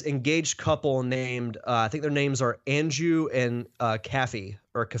 There's this engaged couple named, I think their names are Anju and Cafe.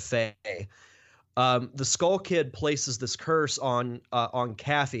 The Skull Kid places this curse on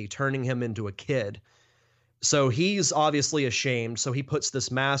Cafe, turning him into a kid. So he's obviously ashamed, so he puts this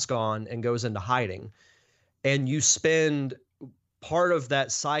mask on and goes into hiding. And you spend part of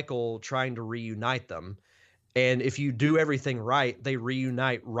that cycle trying to reunite them. And if you do everything right, they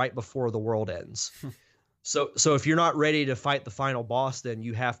reunite right before the world ends. So if you're not ready to fight the final boss, then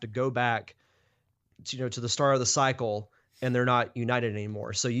you have to go back to the start of the cycle, and they're not united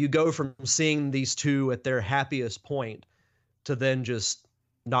anymore. So you go from seeing these two at their happiest point to then just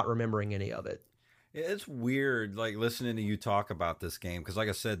not remembering any of it. It's weird, like listening to you talk about this game, because like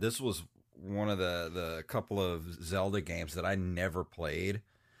I said, this was one of the couple of Zelda games that I never played.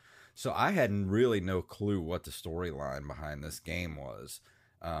 So I had really no clue what the storyline behind this game was.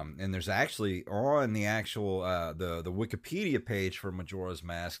 And there's actually on the actual the Wikipedia page for Majora's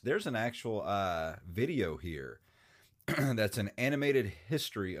Mask, there's an actual video here that's an animated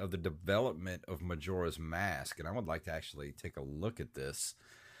history of the development of Majora's Mask, and I would like to actually take a look at this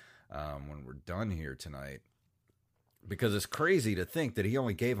when we're done here tonight, because it's crazy to think that he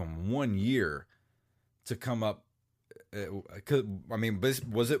only gave him 1 year to come up. I mean,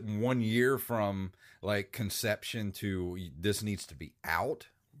 was it 1 year from like conception to this needs to be out?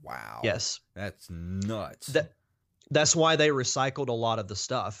 Wow. Yes. That's nuts. That's why they recycled a lot of the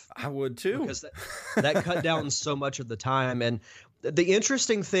stuff. I would too. Because that cut down so much of the time. And the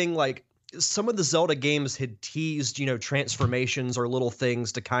interesting thing, like some of the Zelda games had teased, transformations or little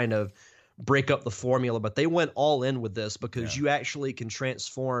things to kind of break up the formula, but they went all in with this because you actually can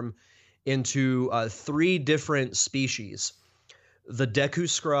transform into 3 different species: the Deku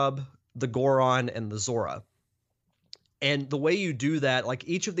Scrub, the Goron, and the Zora. And the way you do that, like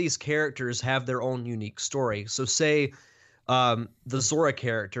each of these characters have their own unique story. So say the Zora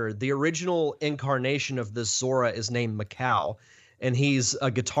character, the original incarnation of this Zora is named Mikau, and he's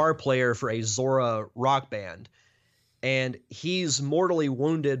a guitar player for a Zora rock band. And he's mortally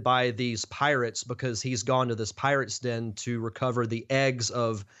wounded by these pirates because he's gone to this pirate's den to recover the eggs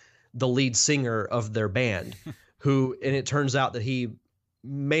of the lead singer of their band, and it turns out that he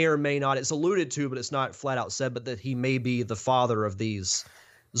may or may not, it's alluded to, but it's not flat out said, but that he may be the father of these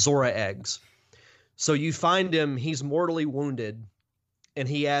Zora eggs. So you find him, he's mortally wounded, and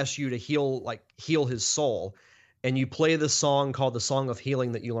he asks you to heal his soul. And you play the song called the Song of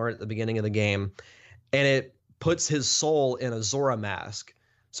Healing that you learn at the beginning of the game, and it puts his soul in a Zora mask.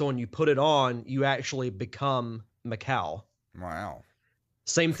 So when you put it on, you actually become Mikau. Wow.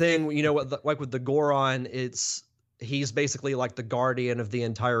 Same thing, like with the Goron, he's basically like the guardian of the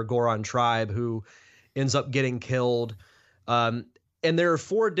entire Goron tribe who ends up getting killed. And there are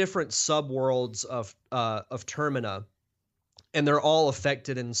 4 different subworlds of Termina, and they're all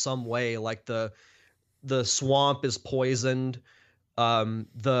affected in some way. Like the swamp is poisoned.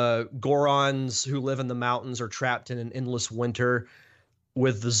 The Gorons who live in the mountains are trapped in an endless winter.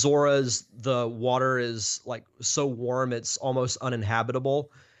 With the Zoras, the water is like so warm it's almost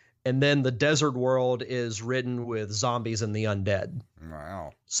uninhabitable. And then the desert world is ridden with zombies and the undead.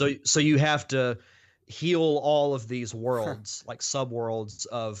 Wow. So you have to heal all of these worlds, like subworlds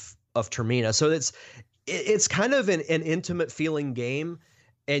of Termina. So it's kind of an intimate feeling game,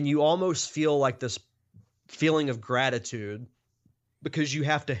 and you almost feel like this feeling of gratitude because you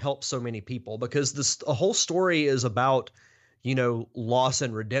have to help so many people, because the whole story is about, loss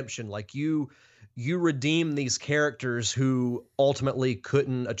and redemption. Like you redeem these characters who ultimately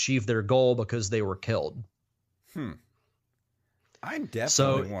couldn't achieve their goal because they were killed. I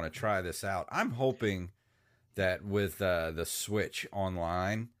definitely want to try this out. I'm hoping that with the Switch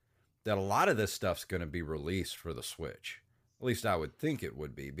Online, that a lot of this stuff's going to be released for the Switch. At least I would think it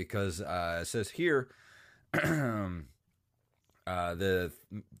would be, because it says here, the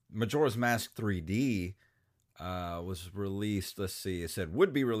Majora's Mask 3D was released, let's see, it said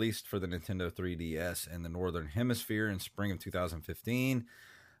would be released for the Nintendo 3DS in the Northern Hemisphere in spring of 2015.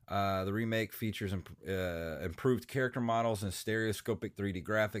 The remake features improved character models and stereoscopic 3D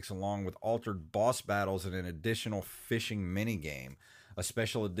graphics, along with altered boss battles and an additional fishing minigame. A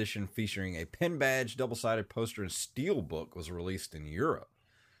special edition featuring a pin badge, double-sided poster, and steelbook was released in Europe.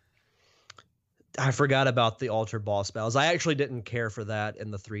 I forgot about the altered boss battles. I actually didn't care for that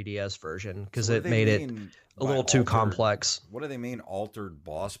in the 3DS version because it made it a little too complex. What do they mean, altered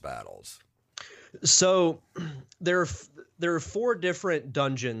boss battles? So there are 4 different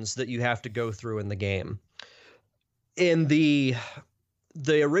dungeons that you have to go through in the game. In the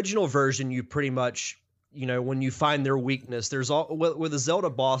original version, you pretty much, when you find their weakness, with a Zelda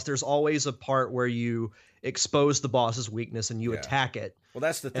boss, there's always a part where you expose the boss's weakness and you attack it. Well,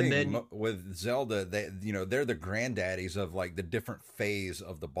 that's the thing with Zelda. They're the granddaddies of like the different phase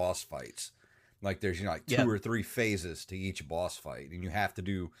of the boss fights. Like there's 2 or 3 phases to each boss fight, and you have to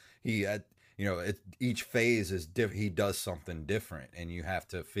do each phase is he does something different, and you have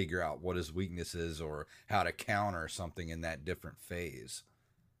to figure out what his weakness is or how to counter something in that different phase.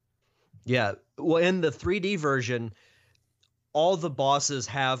 Yeah, well, in the 3D version, all the bosses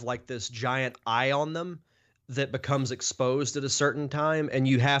have like this giant eye on them that becomes exposed at a certain time, and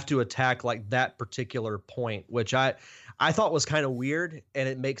you have to attack like that particular point, which I thought was kind of weird, and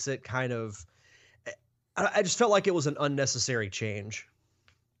it makes it kind of, I just felt like it was an unnecessary change.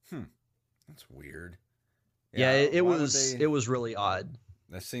 That's weird. Yeah, it was really odd.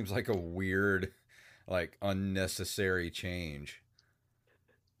 That seems like a weird, like unnecessary change.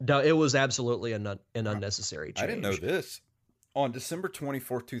 No, it was absolutely an unnecessary change. I didn't know this. On December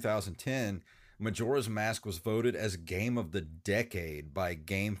 24th, 2010, Majora's Mask was voted as Game of the Decade by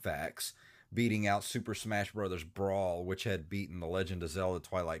GameFAQs, beating out Super Smash Bros. Brawl, which had beaten The Legend of Zelda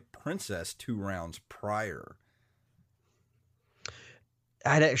Twilight Princess 2 rounds prior.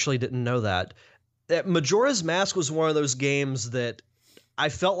 I actually didn't know that. Majora's Mask was one of those games that I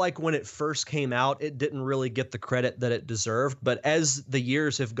felt like when it first came out, it didn't really get the credit that it deserved. But as the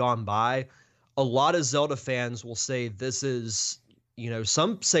years have gone by, a lot of Zelda fans will say this is,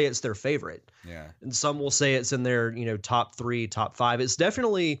 some say it's their favorite. Yeah. And some will say it's in their, top 3, top 5. It's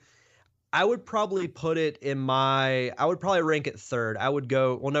definitely, I would probably put it I would probably rank it third.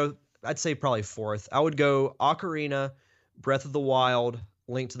 I'd say probably fourth. I would go Ocarina, Breath of the Wild,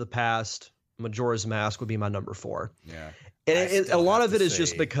 Link to the Past, Majora's Mask would be my number 4. Yeah. And a lot of it is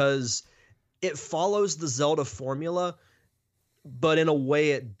just because it follows the Zelda formula, but in a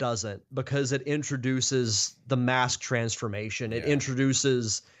way it doesn't, because it introduces the mask transformation. It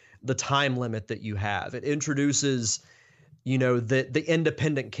introduces the time limit that you have. It introduces, the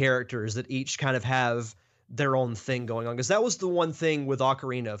independent characters that each kind of have their own thing going on. Because that was the one thing with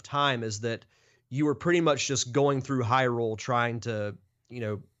Ocarina of Time, is that you were pretty much just going through Hyrule trying to,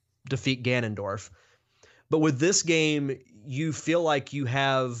 defeat Ganondorf. But with this game, you feel like you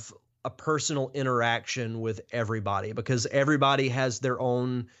have a personal interaction with everybody, because everybody has their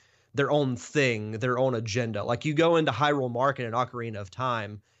own thing, their own agenda. Like, you go into Hyrule Market in Ocarina of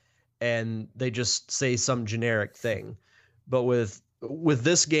Time and they just say some generic thing. But with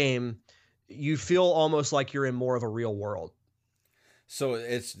this game, you feel almost like you're in more of a real world. So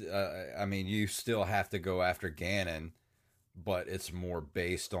it's, you still have to go after Ganon, but it's more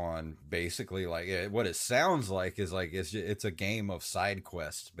based on basically what it sounds like is it's a game of side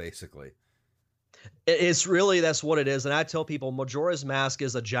quests, basically. It's really, that's what it is. And I tell people Majora's Mask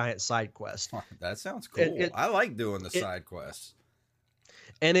is a giant side quest. That sounds cool. I like doing the side quests.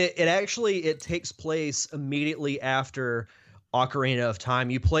 And it takes place immediately after Ocarina of Time.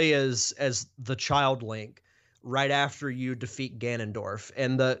 You play as the child Link right after you defeat Ganondorf.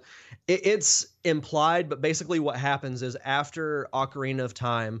 And it's implied, but basically what happens is after Ocarina of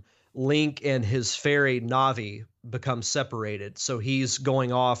Time, Link and his fairy Navi become separated. So he's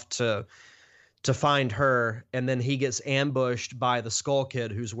going off to find her, and then he gets ambushed by the Skull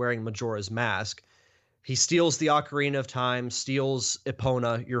Kid who's wearing Majora's Mask. He steals the Ocarina of Time, steals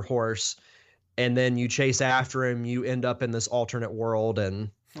Epona, your horse, and then you chase after him. You end up in this alternate world, and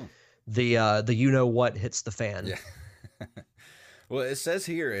the what hits the fan. Yeah. Well, it says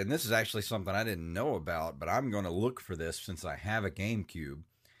here, and this is actually something I didn't know about, but I'm going to look for this since I have a GameCube.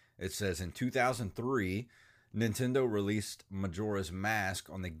 It says in 2003, Nintendo released Majora's Mask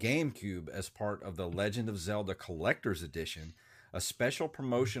on the GameCube as part of the Legend of Zelda Collector's Edition. A special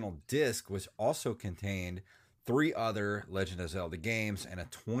promotional disc which also contained 3 other Legend of Zelda games and a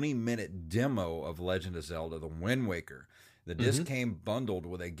 20-minute demo of Legend of Zelda: The Wind Waker. The disc came bundled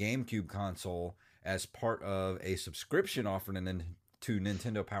with a GameCube console as part of a subscription offered to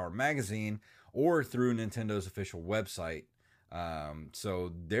Nintendo Power Magazine or through Nintendo's official website.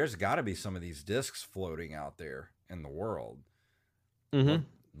 So there's got to be some of these discs floating out there in the world. Mm-hmm.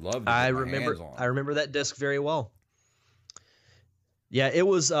 Love to get my hands on. I remember that disc very well. Yeah, it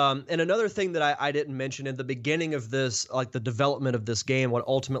was. And another thing that I didn't mention in the beginning of this, like the development of this game, what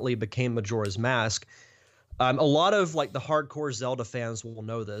ultimately became Majora's Mask. A lot of the hardcore Zelda fans will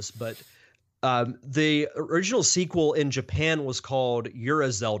know this, but the original sequel in Japan was called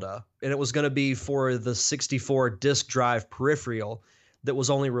Yura Zelda, and it was going to be for the 64 disk drive peripheral that was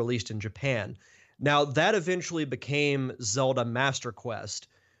only released in Japan. Now, that eventually became Zelda Master Quest,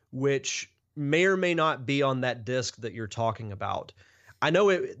 which may or may not be on that disc that you're talking about. I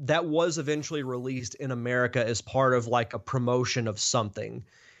know that was eventually released in America as part of a promotion of something.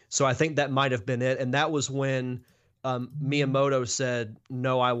 So I think that might have been it. And that was when Miyamoto said,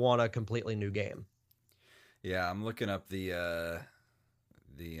 no, I want a completely new game. Yeah, I'm looking up the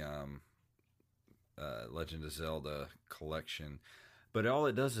Legend of Zelda collection. But all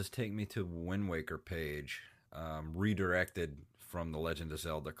it does is take me to Wind Waker page, redirected from the Legend of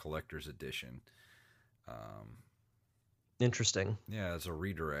Zelda Collector's Edition. Interesting. Yeah, it's a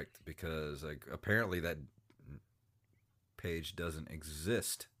redirect because apparently that page doesn't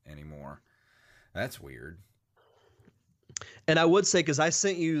exist anymore. That's weird. And I would say, because I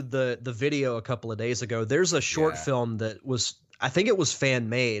sent you the video a couple of days ago, there's a short film that was, I think it was fan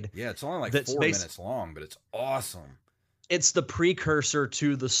made. Yeah, it's only 4 minutes long, but it's awesome. It's the precursor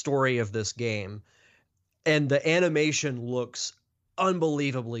to the story of this game. And the animation looks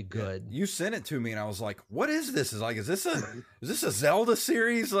unbelievably good. You sent it to me, and I was like, "What is this? Is this a Zelda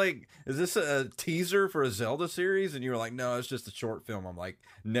series? Like, is this a teaser for a Zelda series?" And you were like, "No, it's just a short film." I'm like,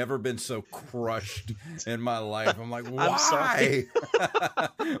 never been so crushed in my life. I'm like, why? I'm sorry.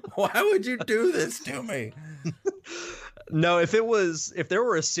 Why would you do this to me? No, if there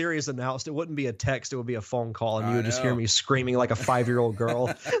were a series announced, it wouldn't be a text, it would be a phone call, and you would just hear me screaming like a 5-year-old girl.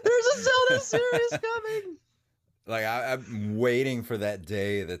 There's a Zelda series coming. Like, I'm waiting for that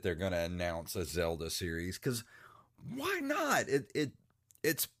day that they're going to announce a Zelda series, because why not?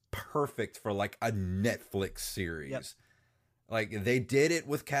 It's perfect for like a Netflix series. Yep. Like, they did it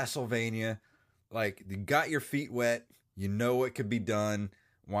with Castlevania. Like, you got your feet wet. You know it could be done.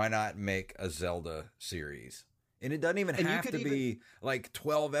 Why not make a Zelda series? And it doesn't even have to be like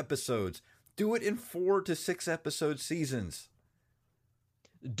 12 episodes. Do it in 4 to 6 episode seasons.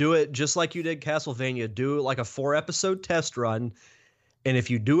 Do it just like you did Castlevania. Do it like a 4-episode test run. And if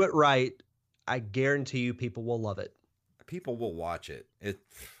you do it right, I guarantee you people will love it. People will watch it.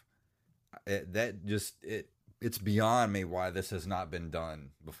 It's beyond me why this has not been done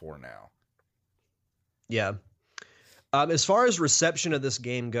before now. Yeah. As far as reception of this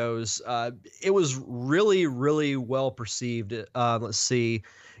game goes, it was really, really well perceived. Let's see.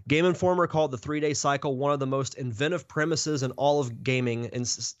 Game Informer called the 3-day cycle one of the most inventive premises in all of gaming,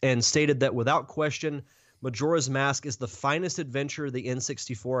 and stated that without question, Majora's Mask is the finest adventure the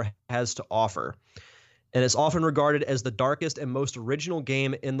N64 has to offer. And it's often regarded as the darkest and most original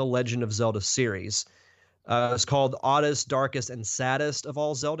game in the Legend of Zelda series. It's called oddest, darkest, and saddest of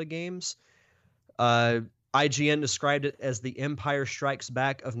all Zelda games. IGN described it as the Empire Strikes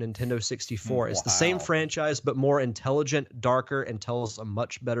Back of Nintendo 64. It's the same franchise, but more intelligent, darker, and tells a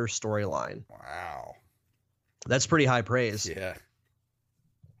much better storyline. Wow. That's pretty high praise. Yeah.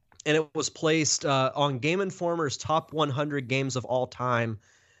 And it was placed on Game Informer's top 100 games of all time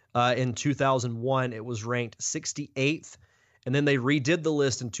in 2001. It was ranked 68th, and then they redid the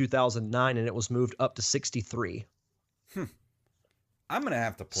list in 2009, and it was moved up to 63. I'm going to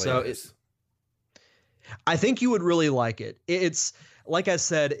have to play this. I think you would really like it. It's like I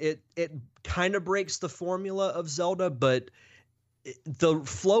said, it kind of breaks the formula of Zelda, but the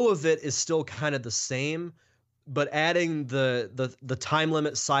flow of it is still kind of the same. But adding the time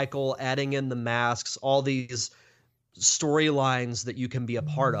limit cycle, adding in the masks, all these storylines that you can be a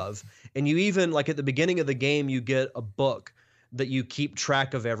part of, and you even like at the beginning of the game, you get a book that you keep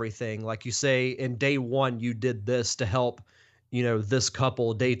track of everything. Like you say, in day 1 you did this to help, this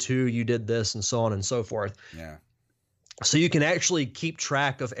couple. Day 2 you did this, and so on and so forth. Yeah. So you can actually keep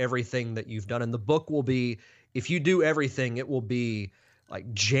track of everything that you've done, and the book will be, if you do everything, it will be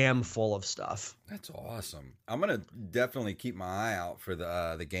like jam full of stuff. That's awesome. I'm gonna definitely keep my eye out for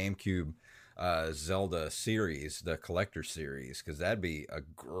the GameCube Zelda series, the collector series, because that'd be a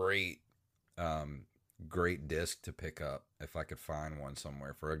great disc to pick up if I could find one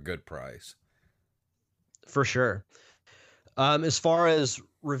somewhere for a good price. For sure. As far as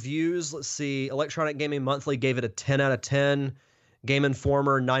reviews, let's see. Electronic Gaming Monthly gave it a 10 out of 10. Game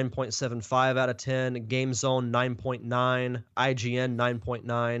Informer 9.75 out of 10. GameZone 9.9. IGN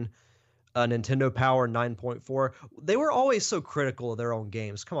 9.9. Nintendo Power 9.4. They were always so critical of their own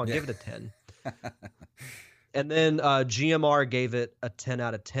games. Come on, give it a 10. And then GMR gave it a 10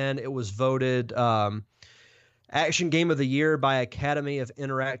 out of 10. It was voted Action Game of the Year by Academy of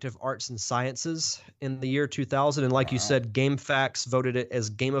Interactive Arts and Sciences in the year 2000. And like you said, GameFAQs voted it as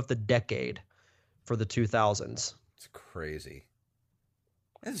Game of the Decade for the 2000s. It's crazy.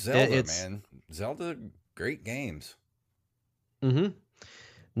 It's Zelda, man. Zelda, great games. Mm-hmm.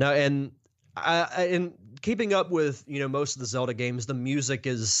 No, and in keeping up with most of the Zelda games, the music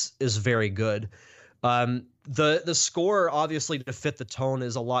is very good. The score, obviously, to fit the tone,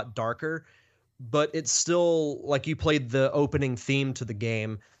 is a lot darker, but it's still, like, you played the opening theme to the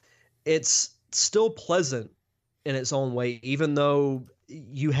game. It's still pleasant in its own way, even though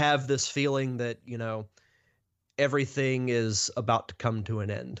you have this feeling that, everything is about to come to an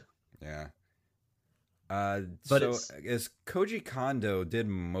end. Yeah. But so as Koji Kondo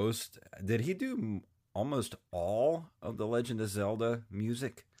did he do almost all of the Legend of Zelda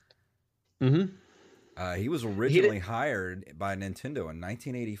music? Mm-hmm. He was originally hired by Nintendo in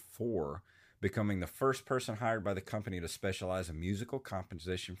 1984, becoming the first person hired by the company to specialize in musical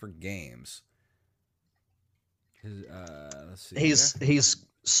composition for games. Let's see. He's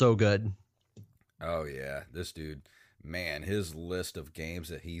so good. Oh yeah, this dude, man, his list of games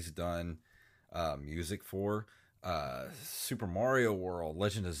that he's done music for: Super Mario World,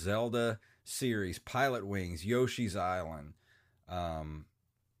 Legend of Zelda series, Pilot Wings, Yoshi's Island.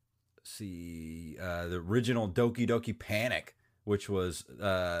 The original Doki Doki Panic which was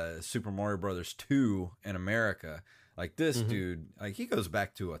Super Mario Brothers 2 in America. Like this dude, like he goes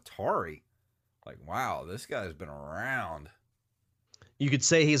back to Atari. Like, wow, this guy's been around. You could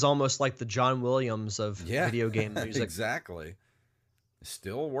say he's almost like the John Williams of video game music. Exactly.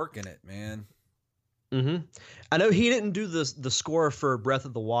 Still working it, man. I know he didn't do the score for Breath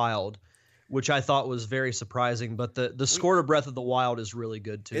of the Wild, which I thought was very surprising, but the score to Breath of the Wild is really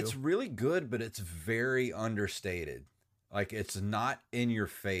good too. It's really good, but it's very understated. Like, it's not in your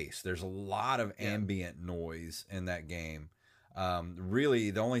face. There's a lot of ambient noise in that game.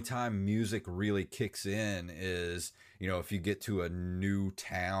 Really, the only time music really kicks in is, you know, if you get to a new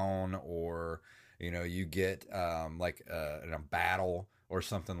town, or, you know, you get like in a battle or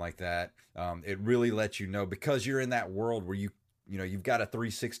something like that. It really lets you know, because you're in that world where you know, you've got a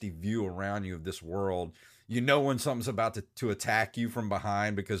 360 view around you of this world. You know when something's about to attack you from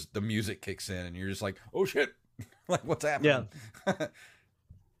behind, because the music kicks in and you're just like, oh shit, like what's happening? Yeah.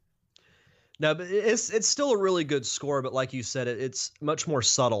 No, but it's still a really good score, but like you said, it's much more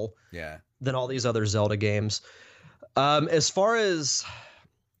subtle than all these other Zelda games. As far as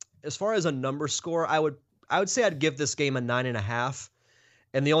a number score, I would say I'd give this game a 9.5.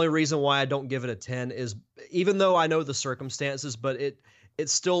 And the only reason why I don't give it a 10 is, even though I know the circumstances, but it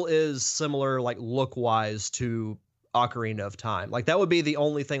still is similar, like, look-wise to Ocarina of Time. Like, that would be the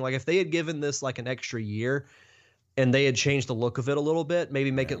only thing. Like, if they had given this like an extra year and they had changed the look of it a little bit,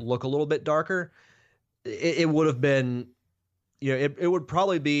 maybe make it look a little bit darker, it would have been, you know, it would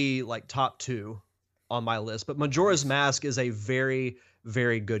probably be like top 2 on my list. But Majora's Mask is a very,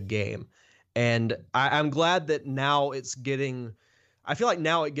 very good game. And I'm glad that now I feel like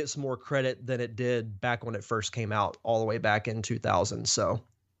now it gets more credit than it did back when it first came out, all the way back in 2000. So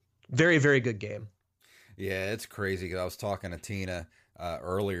very, very good game. Yeah, it's crazy, because I was talking to Tina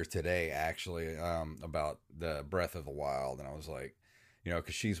earlier today, actually, about the Breath of the Wild. And I was like, you know,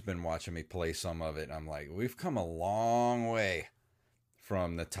 because she's been watching me play some of it. And I'm like, we've come a long way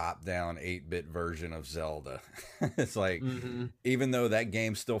from the top-down 8-bit version of Zelda. It's like, even though that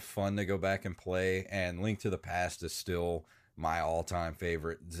game's still fun to go back and play, and Link to the Past is still my all-time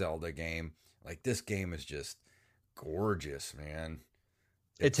favorite Zelda game, like, this game is just gorgeous, man.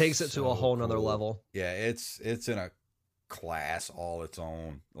 It takes it to a whole nother level. Yeah, it's in a class all its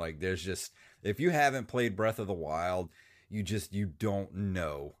own. Like, there's just, if you haven't played Breath of the Wild, you don't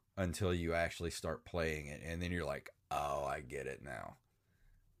know until you actually start playing it, and then you're like, oh, I get it now.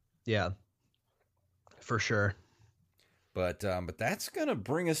 Yeah, for sure. But that's gonna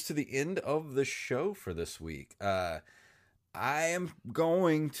bring us to the end of the show for this week. I am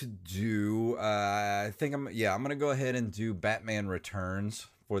going to do, I'm going to go ahead and do Batman Returns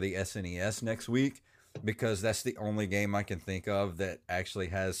for the SNES next week, because that's the only game I can think of that actually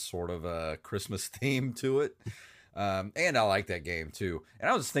has sort of a Christmas theme to it. And I like that game too. And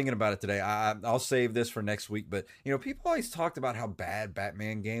I was thinking about it today. I'll save this for next week, but, you know, people always talked about how bad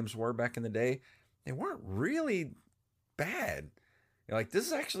Batman games were back in the day. They weren't really bad. Like, this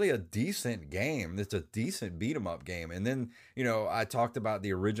is actually a decent game. It's a decent beat 'em up game. And then, you know, I talked about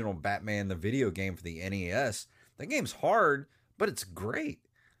the original Batman, the video game for the NES. That game's hard, but it's great.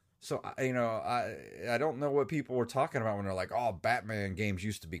 So, you know, I don't know what people were talking about when they're like, oh, Batman games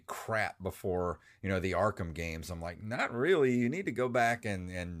used to be crap before, you know, the Arkham games. I'm like, not really. You need to go back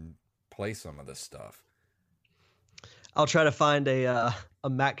and play some of this stuff. I'll try to find a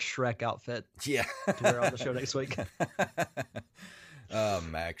Max Shrek outfit. Yeah. To wear on the show next week.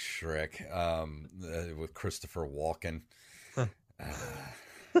 Max Shrek, with Christopher Walken.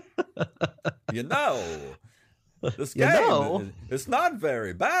 You know, this game, it's not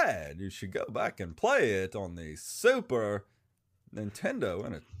very bad. You should go back and play it on the Super Nintendo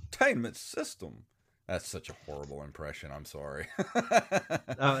Entertainment System. That's such a horrible impression. I'm sorry.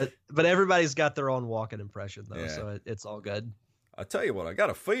 But everybody's got their own Walken impression, though, so it's all good. I tell you what, I got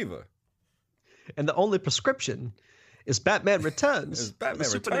a fever. And the only prescription is Batman Returns. It's Batman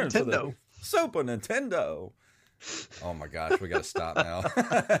Returns for the Super Nintendo. Oh my gosh, we got to stop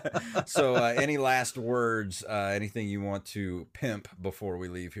now. So any last words, anything you want to pimp before we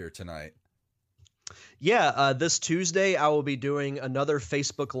leave here tonight? Yeah, this Tuesday I will be doing another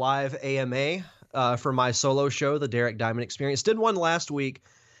Facebook Live AMA for my solo show, The Derek Diamond Experience. Did one last week.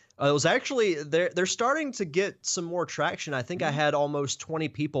 It was actually, they're starting to get some more traction. I think I had almost 20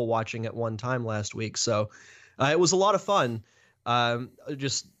 people watching at one time last week. So it was a lot of fun.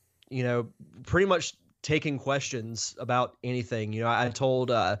 Just, you know, pretty much taking questions about anything. You know, I told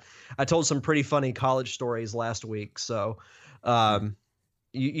some pretty funny college stories last week. So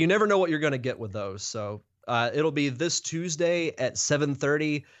you never know what you're going to get with those. So it'll be this Tuesday at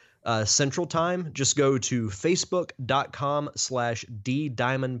 7:30 Central Time. Just go to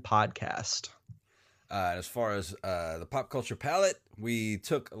facebook.com/DDiamondPodcast. As far as the pop culture palette, we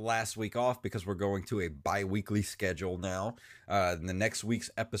took last week off because we're going to a bi-weekly schedule now. The next week's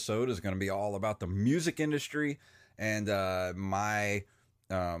episode is going to be all about the music industry and my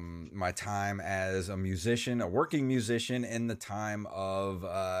time as a musician, a working musician in the time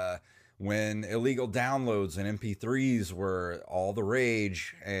of when illegal downloads and MP3s were all the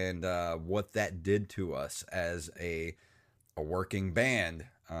rage, and what that did to us as a working band.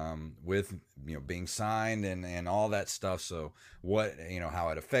 With being signed and all that stuff. So what how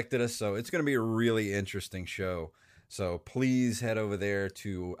it affected us. So it's going to be a really interesting show. So please head over there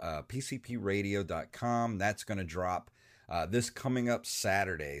to pcpradio.com. That's going to drop this coming up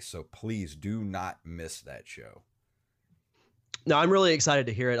Saturday. So please do not miss that show. No, I'm really excited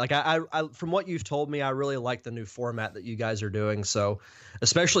to hear it. Like I from what you've told me, I really like the new format that you guys are doing. So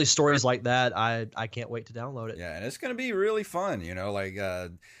especially stories like that, I can't wait to download it. Yeah, and it's going to be really fun.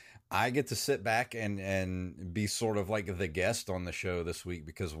 I get to sit back and be sort of like the guest on the show this week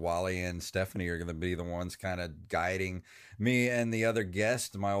because Wally and Stephanie are going to be the ones kind of guiding me and the other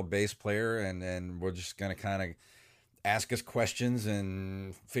guest, my old bass player, and we're just going to kind of ask us questions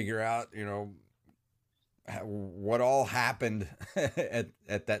and figure out, what all happened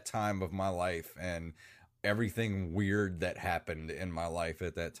at that time of my life and everything weird that happened in my life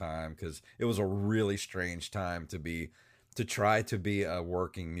at that time, because it was a really strange time to try to be a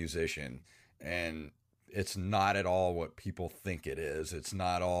working musician, and it's not at all what people think it is. It's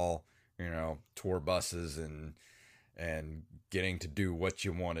not all tour buses and getting to do what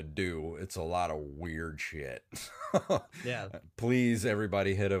you want to do. It's a lot of weird shit. Yeah. Please,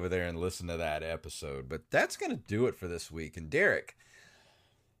 everybody, head over there and listen to that episode. But that's going to do it for this week. And Derek,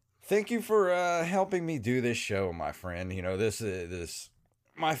 thank you for helping me do this show, my friend. This is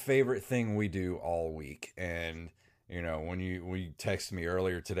my favorite thing we do all week. And when you texted me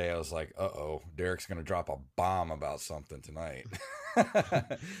earlier today, I was like, uh-oh, Derek's going to drop a bomb about something tonight.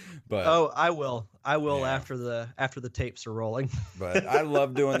 But I will yeah. after the tapes are rolling. But I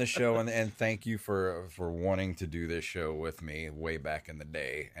love doing the show, and thank you for wanting to do this show with me way back in the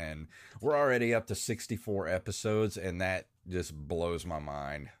day. And we're already up to 64 episodes, and that just blows my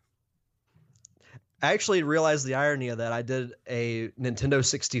mind. I actually realized the irony of that. I did a Nintendo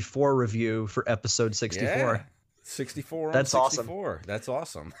 64 review for episode 64. Yeah. 64 That's 64. Awesome. That's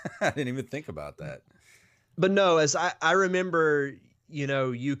awesome. I didn't even think about that. But no, as I remember,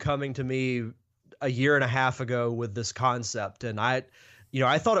 you coming to me a year and a half ago with this concept, and I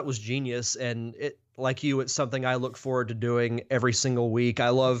thought it was genius, and it, like you, it's something I look forward to doing every single week. I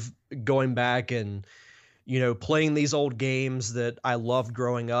love going back and, playing these old games that I loved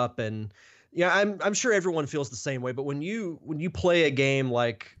growing up. And yeah, I'm sure everyone feels the same way, but when you play a game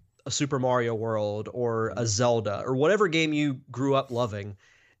like a Super Mario World or a Zelda or whatever game you grew up loving,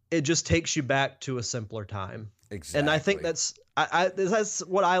 it just takes you back to a simpler time. Exactly. And I think that's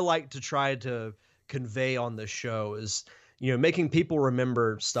what I like to try to convey on this show is, making people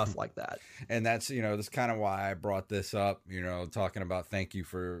remember stuff like that. And that's kind of why I brought this up, talking about thank you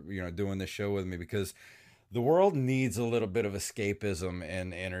for, doing this show with me, because the world needs a little bit of escapism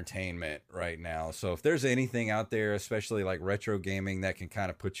and entertainment right now. So if there's anything out there, especially like retro gaming, that can kind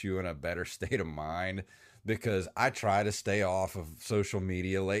of put you in a better state of mind, because I try to stay off of social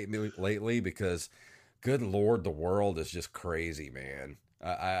media lately because, good Lord, the world is just crazy, man.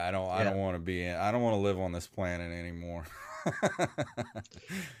 I don't want to be in. I don't want to live on this planet anymore.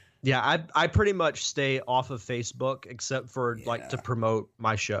 Yeah, I pretty much stay off of Facebook except for like to promote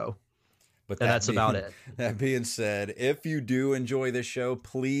my show. But that's about it. That being said, if you do enjoy this show,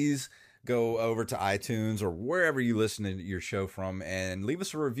 please go over to iTunes or wherever you listen to your show from and leave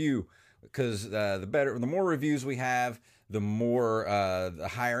us a review, because the more reviews we have, the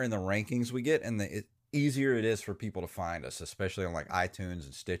higher in the rankings we get, and the easier it is for people to find us, especially on like iTunes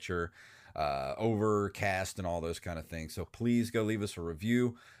and Stitcher, Overcast, and all those kind of things. So please go leave us a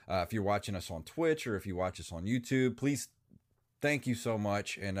review. If you're watching us on Twitch or if you watch us on YouTube, please. Thank you so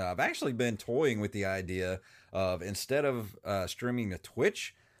much. And I've actually been toying with the idea of, instead of streaming to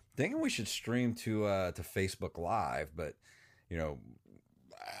Twitch, thinking we should stream to Facebook Live. But,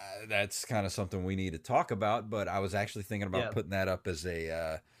 that's kind of something we need to talk about. But I was actually thinking about putting that up as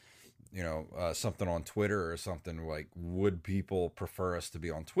a, something on Twitter or something. Like, would people prefer us to be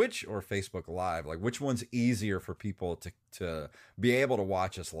on Twitch or Facebook Live? Like, which one's easier for people to be able to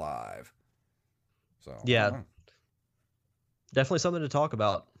watch us live? So, yeah. Definitely something to talk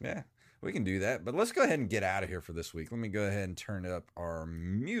about. Yeah. We can do that, but let's go ahead and get out of here for this week. Let me go ahead and turn up our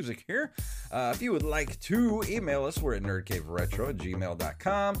music here. If you would like to email us, we're at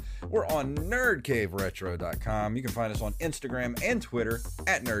nerdcaveretro@gmail.com. We're on nerdcaveretro.com. You can find us on Instagram and Twitter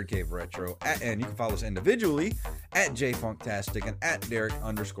at nerdcaveretro, and you can follow us individually at jfunktastic and at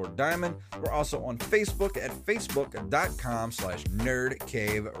Derek_Diamond. We're also on Facebook at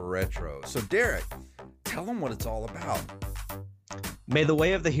facebook.com/nerdcaveretro. So Derek, tell them what it's all about. May the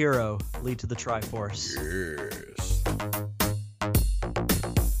way of the hero lead to the Triforce. Yes.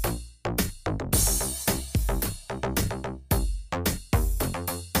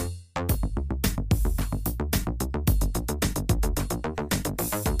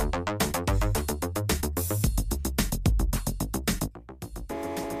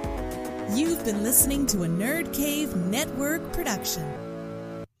 You've been listening to a Nerd Cave Network production.